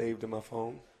don't have saved in my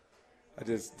phone. I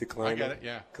just decline it. I get it,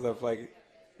 yeah. Because I'm like,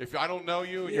 if I don't know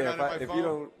you and you're not in my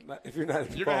phone, if you're not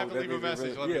in you're phone, going to have to leave a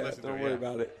message. Let me listen to it. Don't worry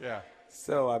about it. Yeah.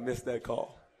 So I missed that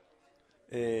call.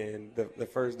 And the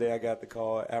first day I got the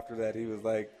call, after that, he was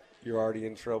like, you're already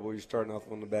in trouble. You're starting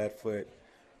off on the bad foot.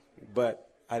 But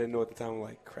I didn't know at the time. I'm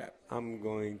like, crap, I'm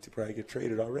going to probably get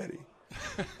traded already.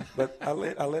 But I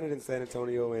landed in San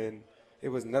Antonio, and it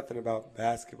was nothing about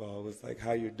basketball. It was like,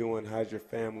 how you're doing, how's your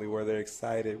family, where they're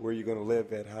excited, where you're going to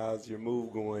live at, how's your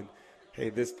move going, hey,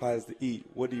 this place to eat,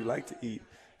 what do you like to eat,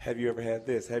 have you ever had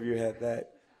this, have you ever had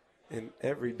that? And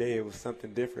every day it was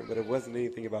something different, but it wasn't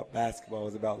anything about basketball. It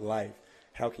was about life.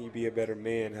 How can you be a better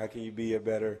man? How can you be a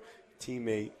better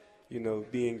teammate?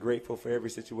 Being grateful for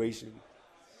every situation.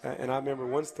 And I remember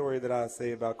one story that I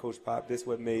say about Coach Pop. This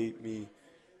what made me,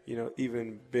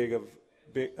 even bigger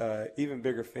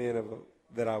fan of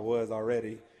that I was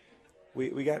already.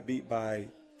 We got beat by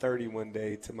 30 one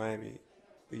day to Miami.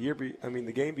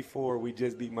 The game before we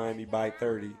just beat Miami by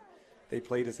 30. They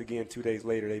played us again 2 days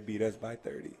later. They beat us by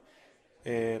 30.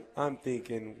 And I'm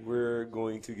thinking we're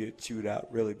going to get chewed out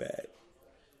really bad.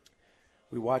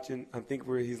 We watching.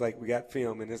 He's like, we got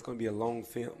film, and it's going to be a long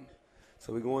film.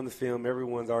 So we go on the film.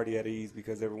 Everyone's already at ease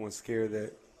because everyone's scared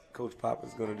that Coach Pop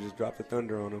is going to just drop the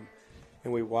thunder on them.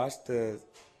 And we watched the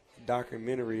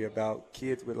documentary about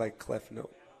kids with like cleft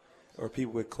note or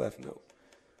people with cleft note.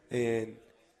 And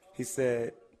he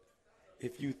said,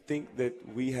 if you think that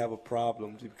we have a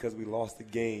problem because we lost the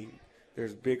game,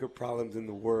 there's bigger problems in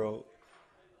the world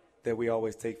that we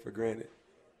always take for granted.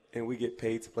 And we get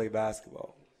paid to play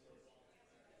basketball.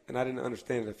 And I didn't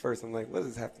understand it at first. I'm like, what does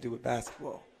this have to do with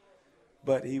basketball?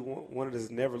 But he wanted us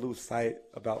to never lose sight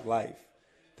about life,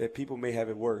 that people may have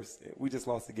it worse. We just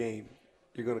lost the game.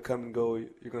 You're going to come and go.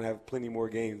 You're going to have plenty more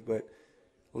games, but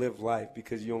live life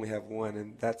because you only have one,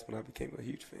 and that's when I became a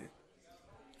huge fan.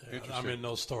 Yeah, I mean,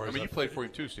 those stories. You played for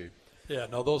him too, Steve. Yeah,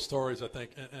 no, those stories, I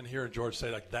think, and hearing George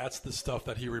say, like, that's the stuff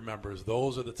that he remembers.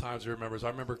 Those are the times he remembers. I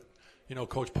remember,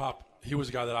 Coach Pop, he was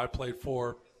a guy that I played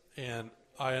for, and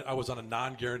I was on a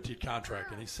non-guaranteed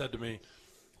contract, and he said to me,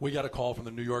 we got a call from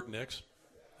the New York Knicks.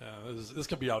 This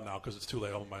can be out now because it's too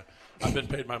late. I've been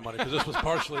paid my money because this was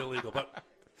partially illegal. But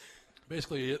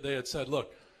basically, they had said,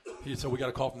 look, he said, we got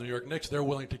a call from the New York Knicks. They're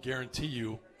willing to guarantee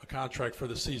you a contract for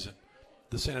the season.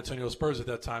 The San Antonio Spurs at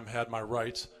that time had my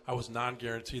rights. I was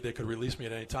non-guaranteed. They could release me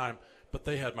at any time, but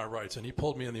they had my rights. And he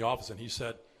pulled me in the office, and he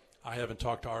said, I haven't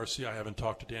talked to RC. I haven't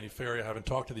talked to Danny Ferry. I haven't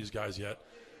talked to these guys yet.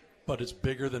 But it's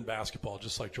bigger than basketball,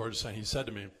 just like George is saying. He said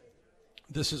to me,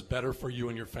 this is better for you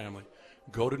and your family.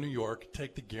 Go to New York,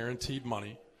 take the guaranteed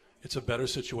money. It's a better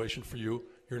situation for you.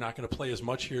 You're not going to play as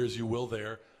much here as you will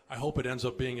there. I hope it ends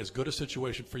up being as good a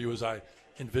situation for you as I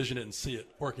envision it and see it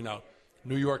working out.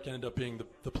 New York ended up being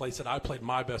the place that I played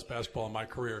my best basketball in my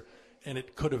career, and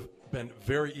it could have been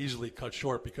very easily cut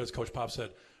short because Coach Pop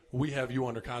said, we have you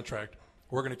under contract.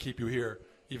 We're going to keep you here,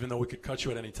 even though we could cut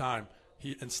you at any time.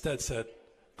 He instead said,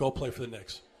 go play for the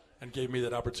Knicks, and gave me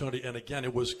that opportunity. And again,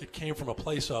 it came from a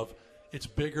place of, It's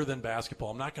bigger than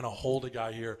basketball. I'm not going to hold a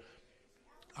guy here.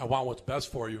 I want what's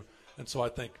best for you. And so I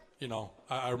think,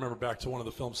 I remember back to one of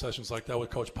the film sessions like that with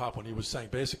Coach Pop when he was saying,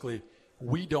 basically,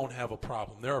 we don't have a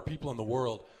problem. There are people in the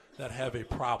world that have a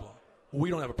problem. We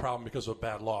don't have a problem because of a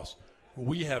bad loss.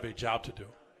 We have a job to do.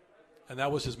 And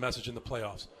that was his message in the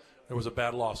playoffs. There was a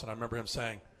bad loss, and I remember him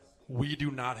saying, we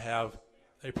do not have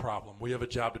a problem. We have a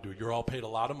job to do. You're all paid a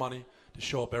lot of money to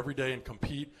show up every day and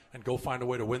compete and go find a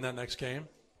way to win that next game.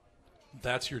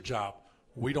 That's your job.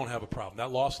 We don't have a problem.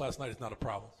 That loss last night is not a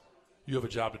problem. You have a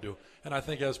job to do. And I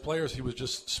think as players, he was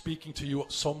just speaking to you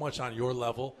so much on your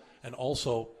level and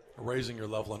also raising your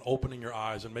level and opening your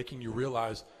eyes and making you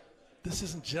realize this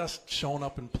isn't just showing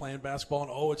up and playing basketball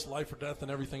and, it's life or death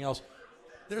and everything else.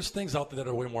 There's things out there that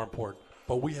are way more important.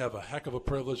 But we have a heck of a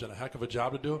privilege and a heck of a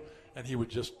job to do, and he would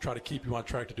just try to keep you on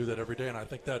track to do that every day. And I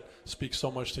think that speaks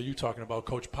so much to you talking about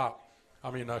Coach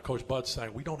Bud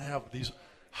saying we don't have these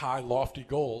high, lofty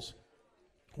goals.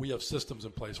 We have systems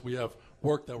in place. We have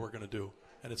work that we're going to do.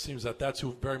 And it seems that that's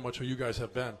very much who you guys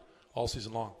have been all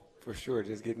season long. For sure,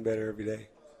 just getting better every day.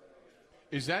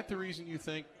 Is that the reason you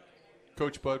think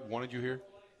Coach Bud wanted you here?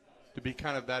 To be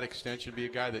kind of that extension, be a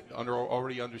guy that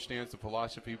already understands the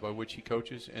philosophy by which he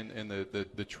coaches and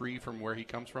the tree from where he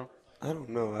comes from? I don't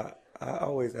know. I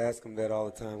always ask him that all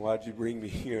the time. Why'd you bring me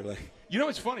here?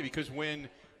 It's funny because when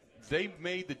they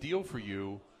made the deal for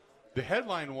you, the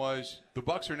headline was, the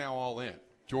Bucks are now all in.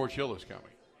 George Hill is coming.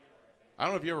 I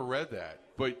don't know if you ever read that,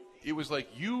 but it was like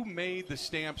you made the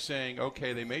stamp saying,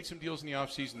 okay, they made some deals in the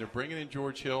offseason. They're bringing in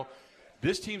George Hill.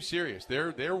 This team's serious.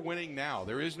 They're winning now.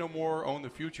 There is no more own the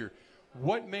future.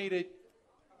 What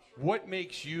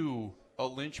makes you a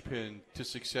linchpin to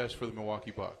success for the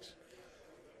Milwaukee Bucks?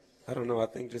 I don't know. I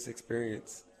think just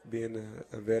experience, being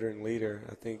a veteran leader.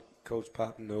 I think Coach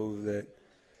Pop knows that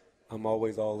I'm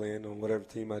always all in on whatever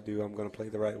team I do. I'm going to play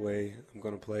the right way. I'm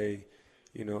going to play,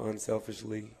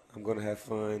 unselfishly. I'm going to have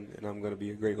fun, and I'm going to be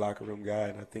a great locker room guy,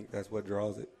 and I think that's what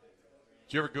draws it.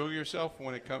 Do you ever Google yourself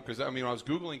when it comes? Because, I was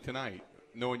Googling tonight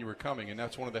knowing you were coming, and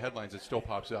that's one of the headlines that still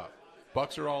pops up.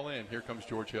 Bucks are all in. Here comes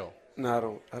George Hill.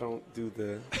 No, I don't do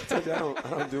I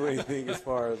don't do anything as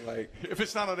far as If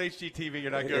it's not on HGTV,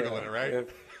 you're not Googling it, right?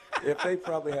 If they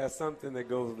probably have something that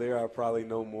goes there, I probably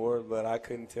know more, but I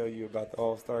couldn't tell you about the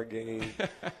All-Star game.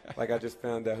 I just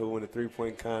found out who won the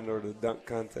three-point contest or the dunk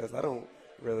contest. I don't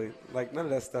really, none of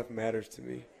that stuff matters to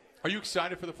me. Are you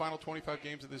excited for the final 25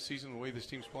 games of this season, the way this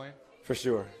team's playing? For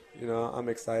sure. I'm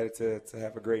excited to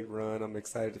have a great run. I'm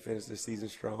excited to finish the season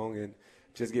strong and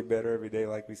just get better every day,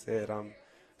 like we said. I'm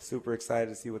super excited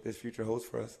to see what this future holds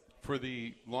for us. For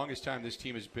the longest time, this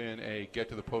team has been a get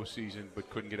to the postseason but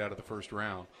couldn't get out of the first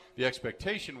round. The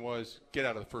expectation was get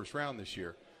out of the first round this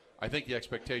year. I think the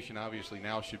expectation obviously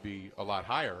now should be a lot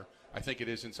higher. I think it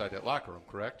is inside that locker room,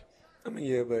 correct?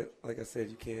 Yeah, but like I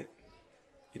said, you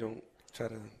don't try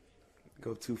to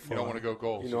go too far. You don't want to go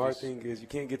goals. Our thing is you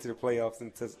can't get to the playoffs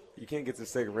you can't get to the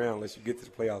second round unless you get to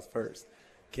the playoffs first.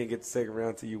 You can't get to the second round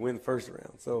until you win the first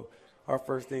round. So our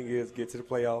first thing is get to the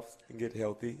playoffs and get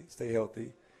healthy, stay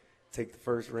healthy, take the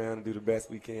first round and do the best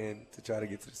we can to try to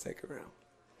get to the second round.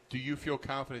 Do you feel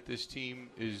confident this team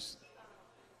is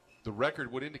 – the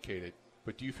record would indicate it,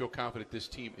 but do you feel confident this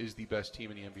team is the best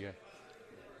team in the NBA?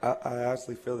 I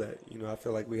actually feel that. I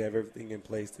feel like we have everything in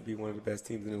place to be one of the best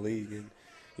teams in the league. And,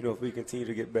 if we continue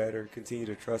to get better, continue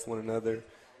to trust one another,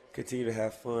 continue to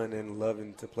have fun and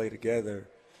loving to play together,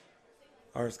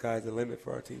 our sky's the limit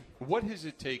for our team. What has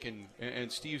it taken,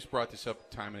 and Steve's brought this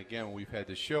up time and again when we've had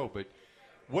this show, but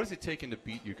what has it taken to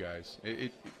beat you guys?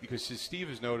 Because as Steve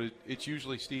has noted, it's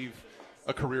usually, Steve,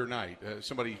 a career night.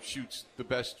 Somebody shoots the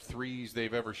best threes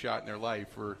they've ever shot in their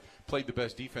life or played the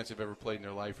best defense they've ever played in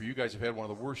their life, or you guys have had one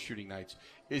of the worst shooting nights.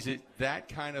 Is it that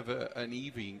kind of an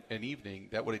evening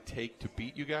that would it take to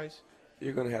beat you guys?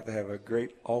 You're going to have a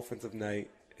great offensive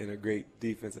night and a great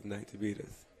defensive night to beat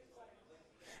us.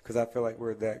 Because I feel like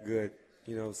we're that good.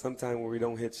 Sometime when we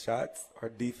don't hit shots, our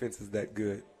defense is that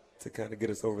good to kind of get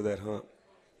us over that hump.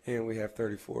 And we have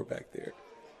 34 back there.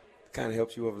 It kind of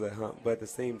helps you over that hump. But at the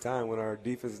same time, when our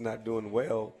defense is not doing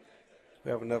well,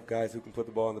 we have enough guys who can put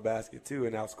the ball in the basket too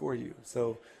and outscore you.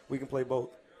 So we can play both.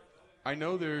 I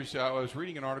know I was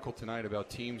reading an article tonight about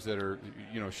teams that are,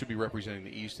 should be representing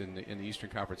the East in the Eastern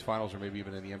Conference Finals or maybe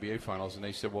even in the NBA Finals. And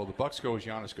they said, well, the Bucks go as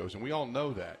Giannis goes. And we all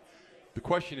know that. The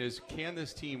question is, can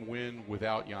this team win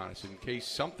without Giannis? In case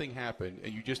something happened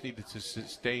and you just needed to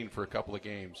sustain for a couple of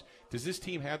games, does this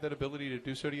team have that ability to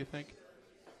do so, do you think?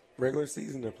 Regular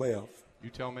season or playoffs? You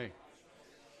tell me.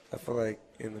 I feel like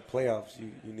in the playoffs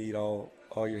you need all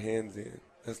your hands in.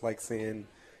 That's like saying,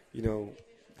 the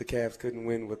Cavs couldn't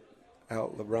win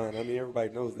out LeBron. I mean, everybody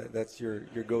knows that. That's your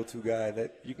go-to guy.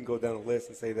 That you can go down a list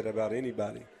and say that about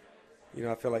anybody. You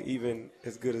know, I feel like even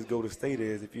as good as Golden State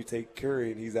is, if you take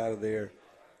Curry and he's out of there,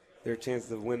 their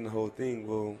chances of winning the whole thing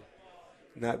will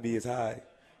not be as high.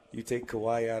 You take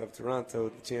Kawhi out of Toronto,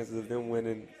 the chances of them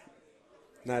winning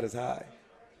not as high.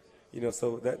 You know,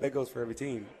 so that goes for every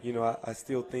team. You know, I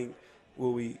still think,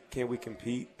 can we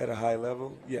compete at a high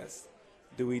level? Yes.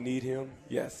 Do we need him?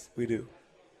 Yes, we do.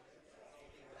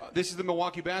 This is the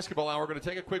Milwaukee Basketball Hour. We're going to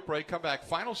take a quick break, come back.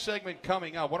 Final segment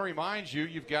coming up. I want to remind you,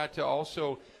 you've got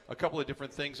also a couple of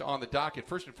different things on the docket.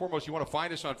 First and foremost, you want to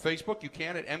find us on Facebook. You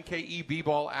can at MKE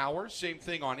B-Ball Hour. Same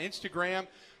thing on Instagram.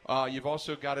 You've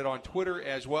also got it on Twitter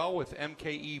as well with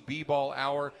MKE B-Ball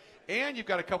Hour. And you've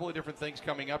got a couple of different things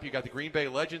coming up. You've got the Green Bay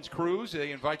Legends Cruise.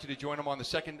 They invite you to join them on the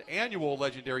second annual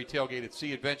Legendary Tailgate at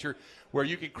Sea Adventure, where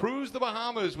you can cruise the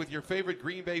Bahamas with your favorite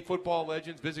Green Bay football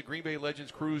legends. Visit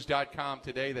greenbaylegendscruise.com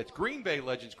today. That's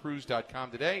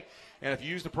greenbaylegendscruise.com today. And if you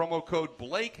use the promo code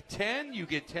Blake10, you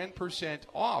get 10%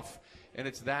 off. And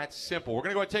it's that simple. We're going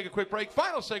to go ahead and take a quick break.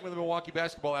 Final segment of the Milwaukee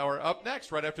Basketball Hour up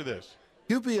next, right after this.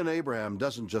 Hupy and Abraham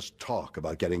doesn't just talk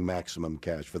about getting maximum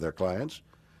cash for their clients.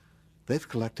 They've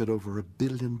collected over $1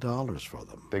 billion for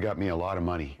them. They got me a lot of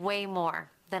money. Way more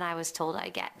than I was told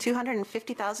I'd get.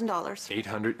 $250,000.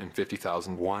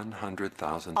 $850,000.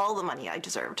 $100,000. All the money I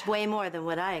deserved. Way more than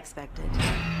what I expected.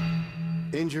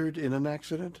 Injured in an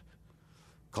accident?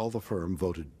 Call the firm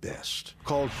voted best.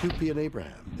 Call Hupy and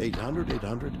Abraham,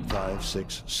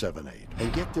 800-800-5678.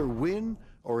 And get their win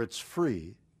or it's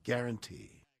free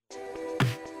guarantee.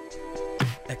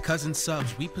 At Cousin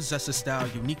Subs, we possess a style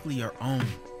uniquely our own.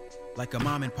 Like a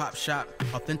mom and pop shop,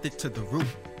 authentic to the root.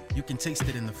 You can taste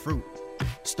it in the fruit.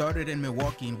 Started in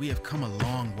Milwaukee and we have come a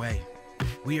long way.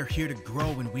 We are here to grow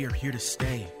and we are here to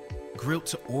stay. Grilled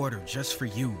to order just for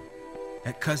you.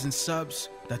 At Cousin Subs,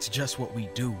 that's just what we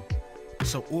do.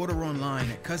 So order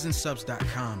online at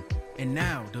cousinsubs.com. And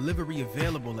now, delivery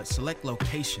available at select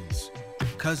locations.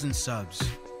 Cousin Subs,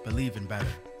 believe in better.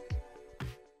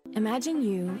 Imagine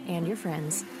you and your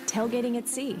friends tailgating at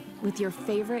sea with your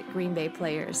favorite Green Bay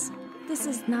players. This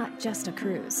is not just a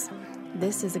cruise.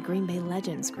 This is a Green Bay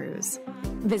Legends cruise.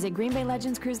 Visit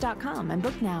greenbaylegendscruise.com and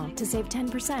book now to save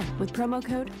 10% with promo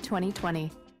code 2020.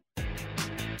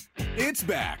 It's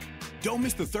back. Don't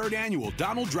miss the third annual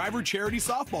Donald Driver Charity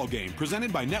Softball Game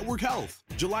presented by Network Health,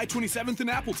 July 27th in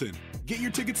Appleton. Get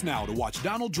your tickets now to watch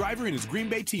Donald Driver and his Green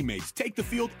Bay teammates take the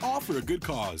field all for a good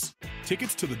cause.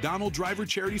 Tickets to the Donald Driver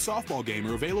Charity Softball Game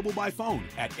are available by phone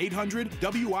at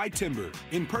 800-WI-TIMBER,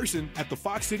 in person at the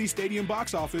Fox City Stadium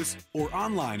box office, or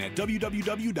online at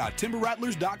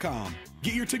www.timberrattlers.com.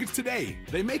 Get your tickets today.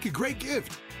 They make a great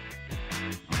gift.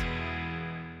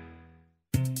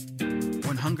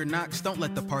 When hunger knocks, don't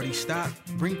let the party stop.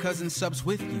 Bring Cousin Subs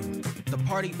with you. The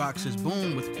party box is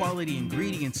boom with quality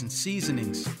ingredients and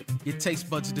seasonings. Your taste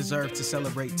buds deserve to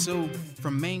celebrate too.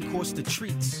 From main course to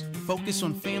treats, focus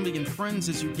on family and friends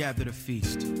as you gather to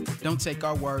feast. Don't take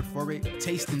our word for it,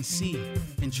 taste and see.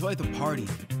 Enjoy the party,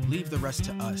 leave the rest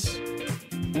to us.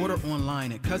 Order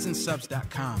online at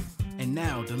cousinsubs.com. And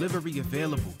now, delivery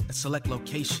available at select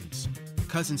locations.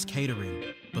 Cousins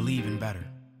Catering, believe in better.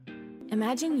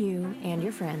 Imagine you and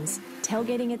your friends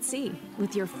tailgating at sea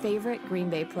with your favorite Green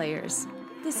Bay players.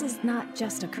 This is not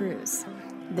just a cruise.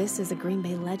 This is a Green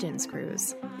Bay Legends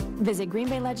cruise. Visit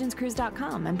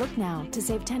greenbaylegendscruise.com and book now to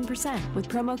save 10% with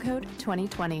promo code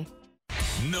 2020.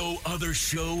 No other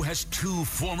show has two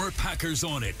former Packers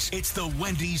on it. It's the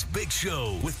Wendy's Big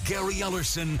Show with Gary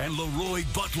Ellerson and Leroy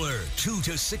Butler, 2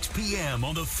 to 6 p.m.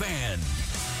 on The Fan.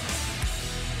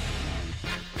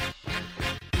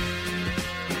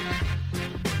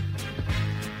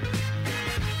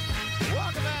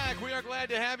 Glad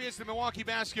to have you. It's the Milwaukee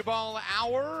Basketball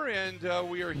Hour, and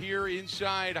we are here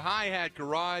inside Hi Hat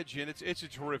Garage, and it's a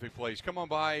terrific place. Come on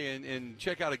by and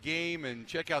check out a game and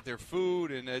check out their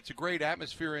food, and it's a great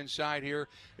atmosphere inside here.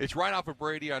 It's right off of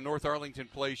Brady on North Arlington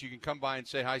Place. You can come by and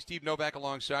say hi. Steve Novak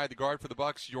alongside the guard for the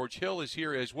Bucks. George Hill is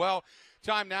here as well.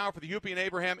 Time now for the Hupy and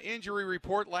Abraham injury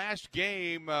report. Last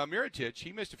game, Mirotic,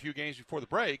 he missed a few games before the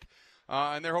break,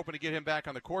 and they're hoping to get him back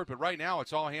on the court, but right now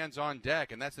it's all hands on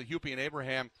deck, and that's the Hupy and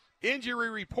Abraham injury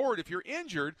report. If you're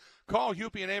injured, call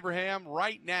Hupy and Abraham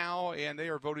right now, and they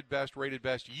are voted best, rated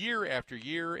best year after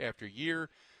year after year.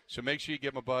 So make sure you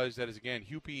give them a buzz. That is, again,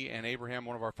 Hupy and Abraham,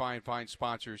 one of our fine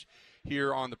sponsors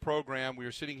here on the program. We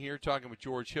are sitting here talking with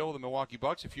George Hill, the Milwaukee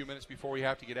Bucks, a few minutes before we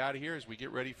have to get out of here as we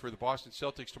get ready for the Boston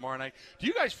Celtics tomorrow night. Do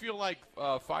you guys feel like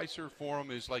Fiserv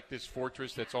Forum is like this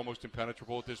fortress that's almost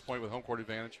impenetrable at this point with home court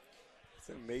advantage? It's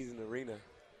an amazing arena.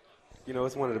 You know,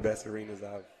 it's one of the best arenas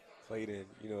I've played in.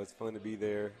 You know, it's fun to be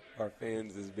there. Our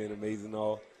fans has been amazing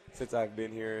all since I've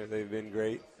been here. They've been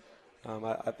great.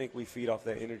 I think we feed off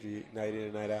that energy night in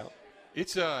and night out.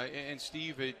 It's and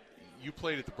Steve, you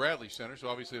played at the Bradley Center, so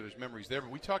obviously there's memories there.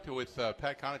 But we talked with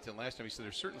Pat Connaughton last time. He said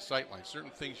there's certain sightlines,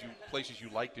 certain places you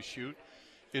like to shoot.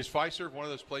 Is Fiserv one of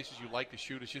those places you like to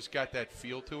shoot? It's just got that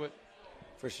feel to it?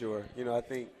 For sure. You know, I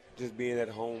think just being at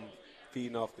home,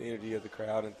 feeding off the energy of the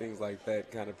crowd and things like that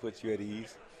kind of puts you at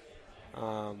ease.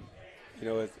 You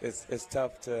know, it's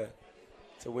tough to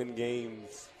win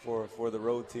games for the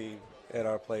road team at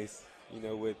our place, you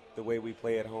know, with the way we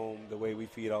play at home, the way we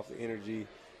feed off the energy,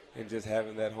 and just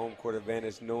having that home court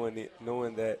advantage, knowing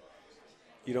that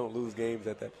you don't lose games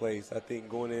at that place. I think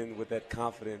going in with that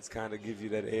confidence kind of gives you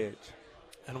that edge.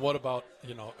 And what about,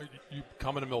 you know, you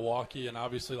coming to Milwaukee and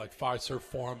obviously like Fiserv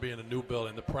Forum being a new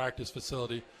building, the practice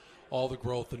facility, all the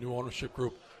growth, the new ownership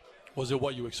group. Was it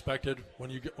what you expected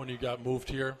when you got moved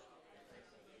here?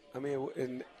 I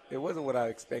mean, it wasn't what I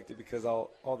expected because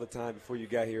all the time before you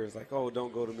got here, it was like, oh,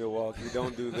 don't go to Milwaukee,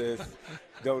 don't do this,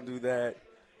 don't do that.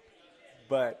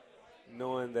 But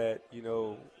knowing that, you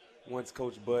know, once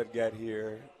Coach Bud got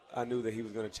here, I knew that he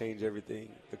was going to change everything,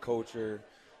 the culture,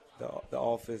 the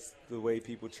office, the way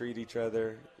people treat each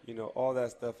other, you know, all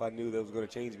that stuff I knew that was going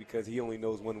to change because he only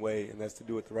knows one way, and that's to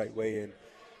do it the right way.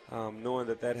 And knowing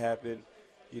that happened,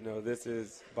 you know, this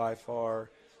is by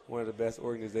far one of the best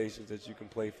organizations that you can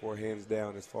play for, hands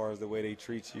down, as far as the way they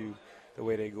treat you, the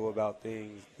way they go about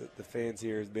things. The fans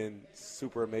here has been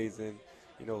super amazing,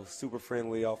 you know, super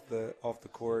friendly off the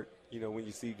court. You know, when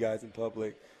you see guys in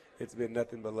public, it's been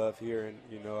nothing but love here, and,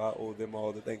 you know, I owe them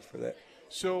all the thanks for that.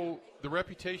 So the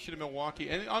reputation of Milwaukee,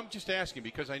 and I'm just asking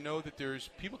because I know that there's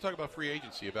people talk about free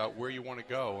agency, about where you want to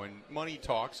go, and money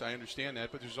talks. I understand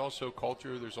that, but there's also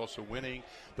culture, there's also winning,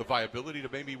 the viability to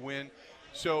maybe win.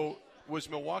 So was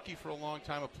Milwaukee for a long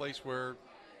time a place where,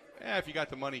 if you got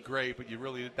the money, great, but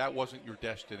that wasn't your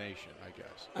destination, I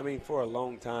guess? I mean, for a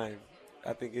long time,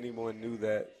 I think anyone knew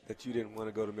that you didn't want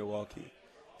to go to Milwaukee.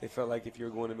 They felt like if you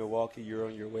were going to Milwaukee, you're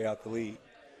on your way out the league.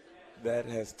 That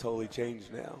has totally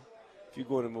changed now. If you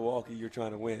go to Milwaukee, you're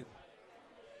trying to win.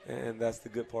 And that's the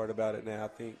good part about it now. I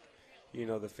think, you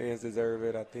know, the fans deserve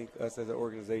it. I think us as an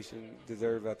organization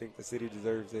deserve it. I think the city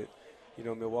deserves it. You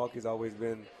know, Milwaukee's always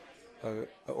been an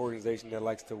organization that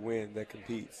likes to win, that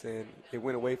competes. And it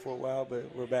went away for a while, but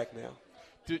we're back now.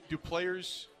 Do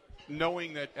players,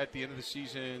 knowing that at the end of the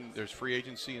season there's free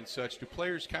agency and such, do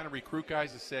players kind of recruit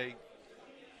guys to say,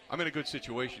 I'm in a good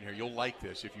situation here, you'll like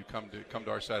this if you come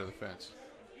to our side of the fence?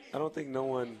 I don't think no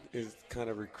one is kind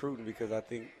of recruiting because I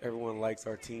think everyone likes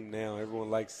our team now. Everyone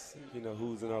likes, you know,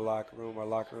 who's in our locker room. Our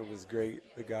locker room is great.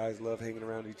 The guys love hanging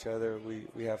around each other.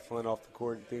 We have fun off the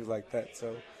court and things like that.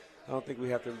 So I don't think we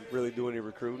have to really do any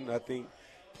recruiting. I think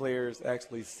players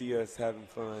actually see us having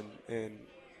fun. And,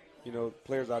 you know,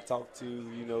 players I talk to,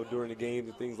 you know, during the games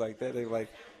and things like that, they're like,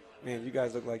 man, you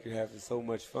guys look like you're having so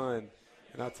much fun.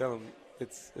 And I tell them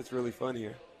it's really fun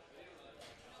here.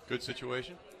 Good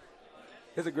situation?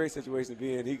 It's a great situation to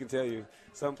be in. He can tell you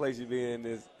some place you be in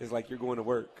is like you're going to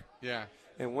work. Yeah.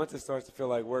 And once it starts to feel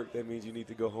like work, that means you need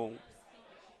to go home.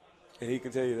 And he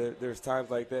can tell you that there's times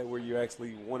like that where you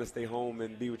actually want to stay home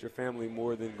and be with your family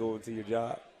more than go into your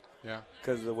job. Yeah.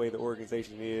 Because of the way the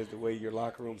organization is, the way your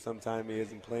locker room sometimes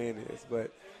is and playing is.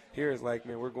 But here it's like,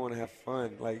 man, we're going to have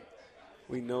fun. Like,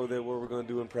 we know that what we're going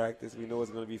to do in practice, we know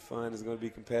it's going to be fun, it's going to be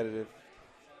competitive.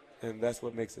 And that's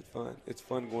what makes it fun. It's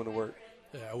fun going to work.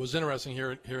 Yeah, it was interesting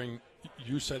hearing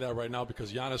you say that right now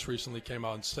because Giannis recently came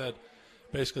out and said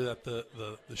basically that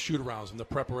the shoot-arounds and the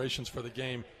preparations for the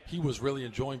game he was really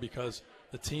enjoying because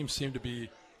the team seemed to be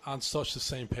on such the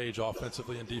same page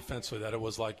offensively and defensively that it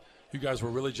was like you guys were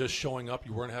really just showing up.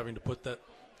 You weren't having to put that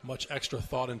much extra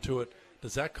thought into it.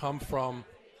 Does that come from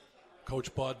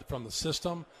Coach Bud, from the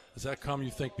system? Does that come,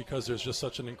 you think, because there's just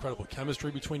such an incredible chemistry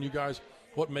between you guys?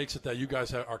 What makes it that you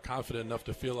guys are confident enough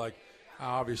to feel like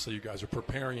obviously you guys are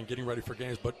preparing and getting ready for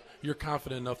games, but you're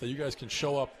confident enough that you guys can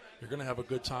show up, you're going to have a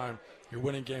good time, you're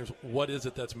winning games. What is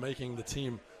it that's making the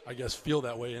team, I guess, feel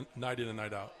that way night in and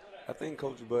night out? I think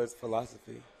Coach Bud's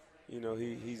philosophy, you know,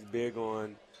 he's big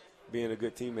on being a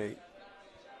good teammate,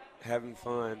 having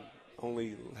fun,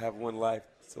 only have one life,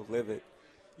 so live it.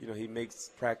 You know, he makes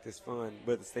practice fun,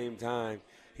 but at the same time,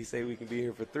 he say we can be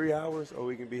here for 3 hours or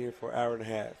we can be here for an hour and a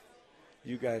half.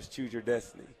 You guys choose your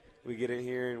destiny. We get in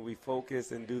here and we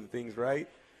focus and do the things right,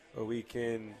 or we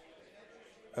can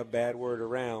a bad word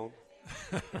around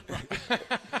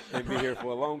and be here for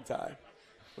a long time.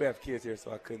 We have kids here,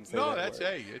 so I couldn't say No, that that's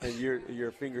word. And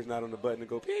your finger's not on the button to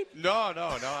go beep. No.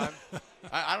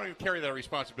 I don't even carry that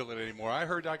responsibility anymore. I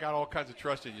heard I got all kinds of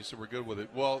trust in you, so we're good with it.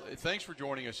 Well, thanks for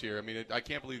joining us here. I mean, I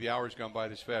can't believe the hour's gone by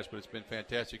this fast, but it's been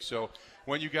fantastic. So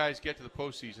when you guys get to the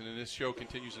postseason and this show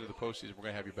continues into the postseason, we're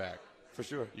going to have you back. For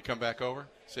sure. You come back over,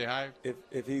 say hi.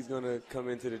 If he's going to come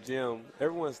into the gym,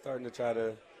 everyone's starting to try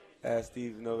to ask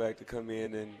Steve Novak to come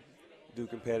in and do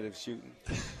competitive shooting.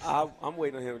 I'm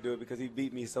waiting on him to do it because he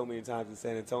beat me so many times in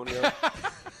San Antonio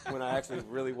when I actually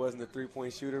really wasn't a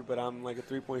three-point shooter, but I'm like a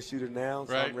three-point shooter now,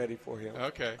 so I'm ready for him.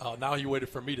 Okay. Now you waited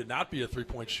for me to not be a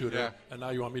three-point shooter, and now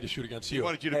you want me to shoot against you. He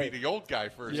wanted you to be the old guy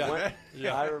first.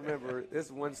 Yeah. I remember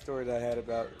this one story that I had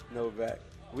about Novak.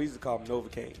 We used to call him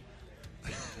Novocaine.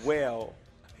 Well,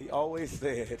 he always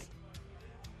said,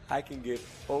 I can get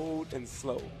old and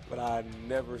slow, but I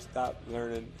never stop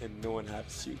learning and knowing how to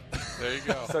shoot. There you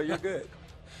go. So you're good.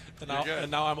 And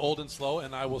now I'm old and slow,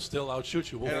 and I will still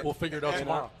outshoot you. We'll figure it out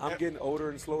tomorrow. I'm getting older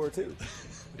and slower, too.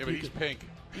 Yeah, but he's pink.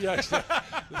 Yes,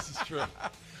 this is true.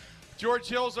 George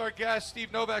Hill's our guest.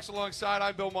 Steve Novak's alongside.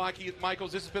 I'm Bill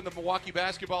Michaels. This has been the Milwaukee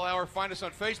Basketball Hour. Find us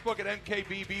on Facebook at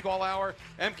MKB B-Ball Hour,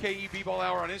 MKE B-Ball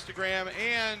Hour on Instagram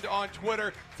and on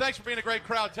Twitter. Thanks for being a great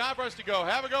crowd. Time for us to go.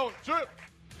 Have a go. Trip.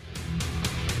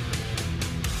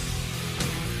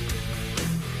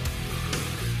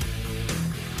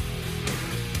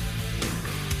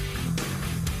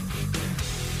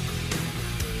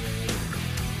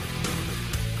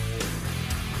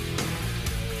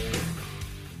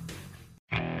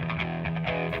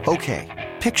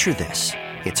 Okay, picture this.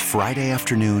 It's Friday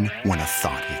afternoon when a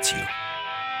thought hits you.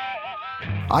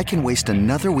 I can waste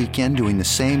another weekend doing the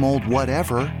same old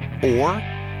whatever, or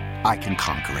I can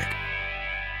conquer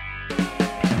it.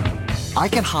 I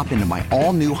can hop into my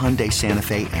all-new Hyundai Santa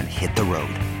Fe and hit the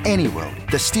road. Any road.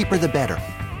 The steeper, the better.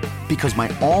 Because my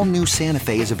all-new Santa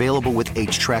Fe is available with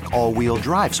H-Track all-wheel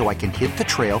drive, so I can hit the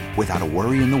trail without a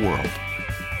worry in the world.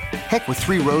 Heck, with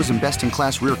 3 rows and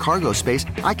best-in-class rear cargo space,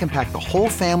 I can pack the whole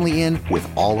family in with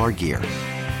all our gear.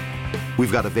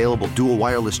 We've got available dual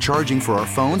wireless charging for our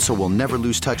phones, so we'll never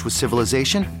lose touch with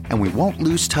civilization, and we won't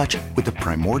lose touch with the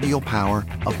primordial power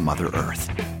of Mother Earth.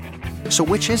 So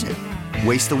which is it?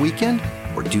 Waste the weekend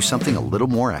or do something a little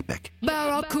more epic?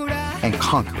 And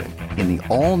conquer it in the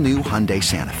all-new Hyundai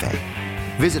Santa Fe.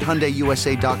 Visit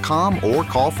HyundaiUSA.com or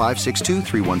call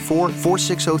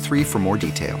 562-314-4603 for more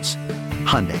details.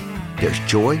 Hyundai. There's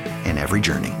joy in every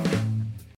journey.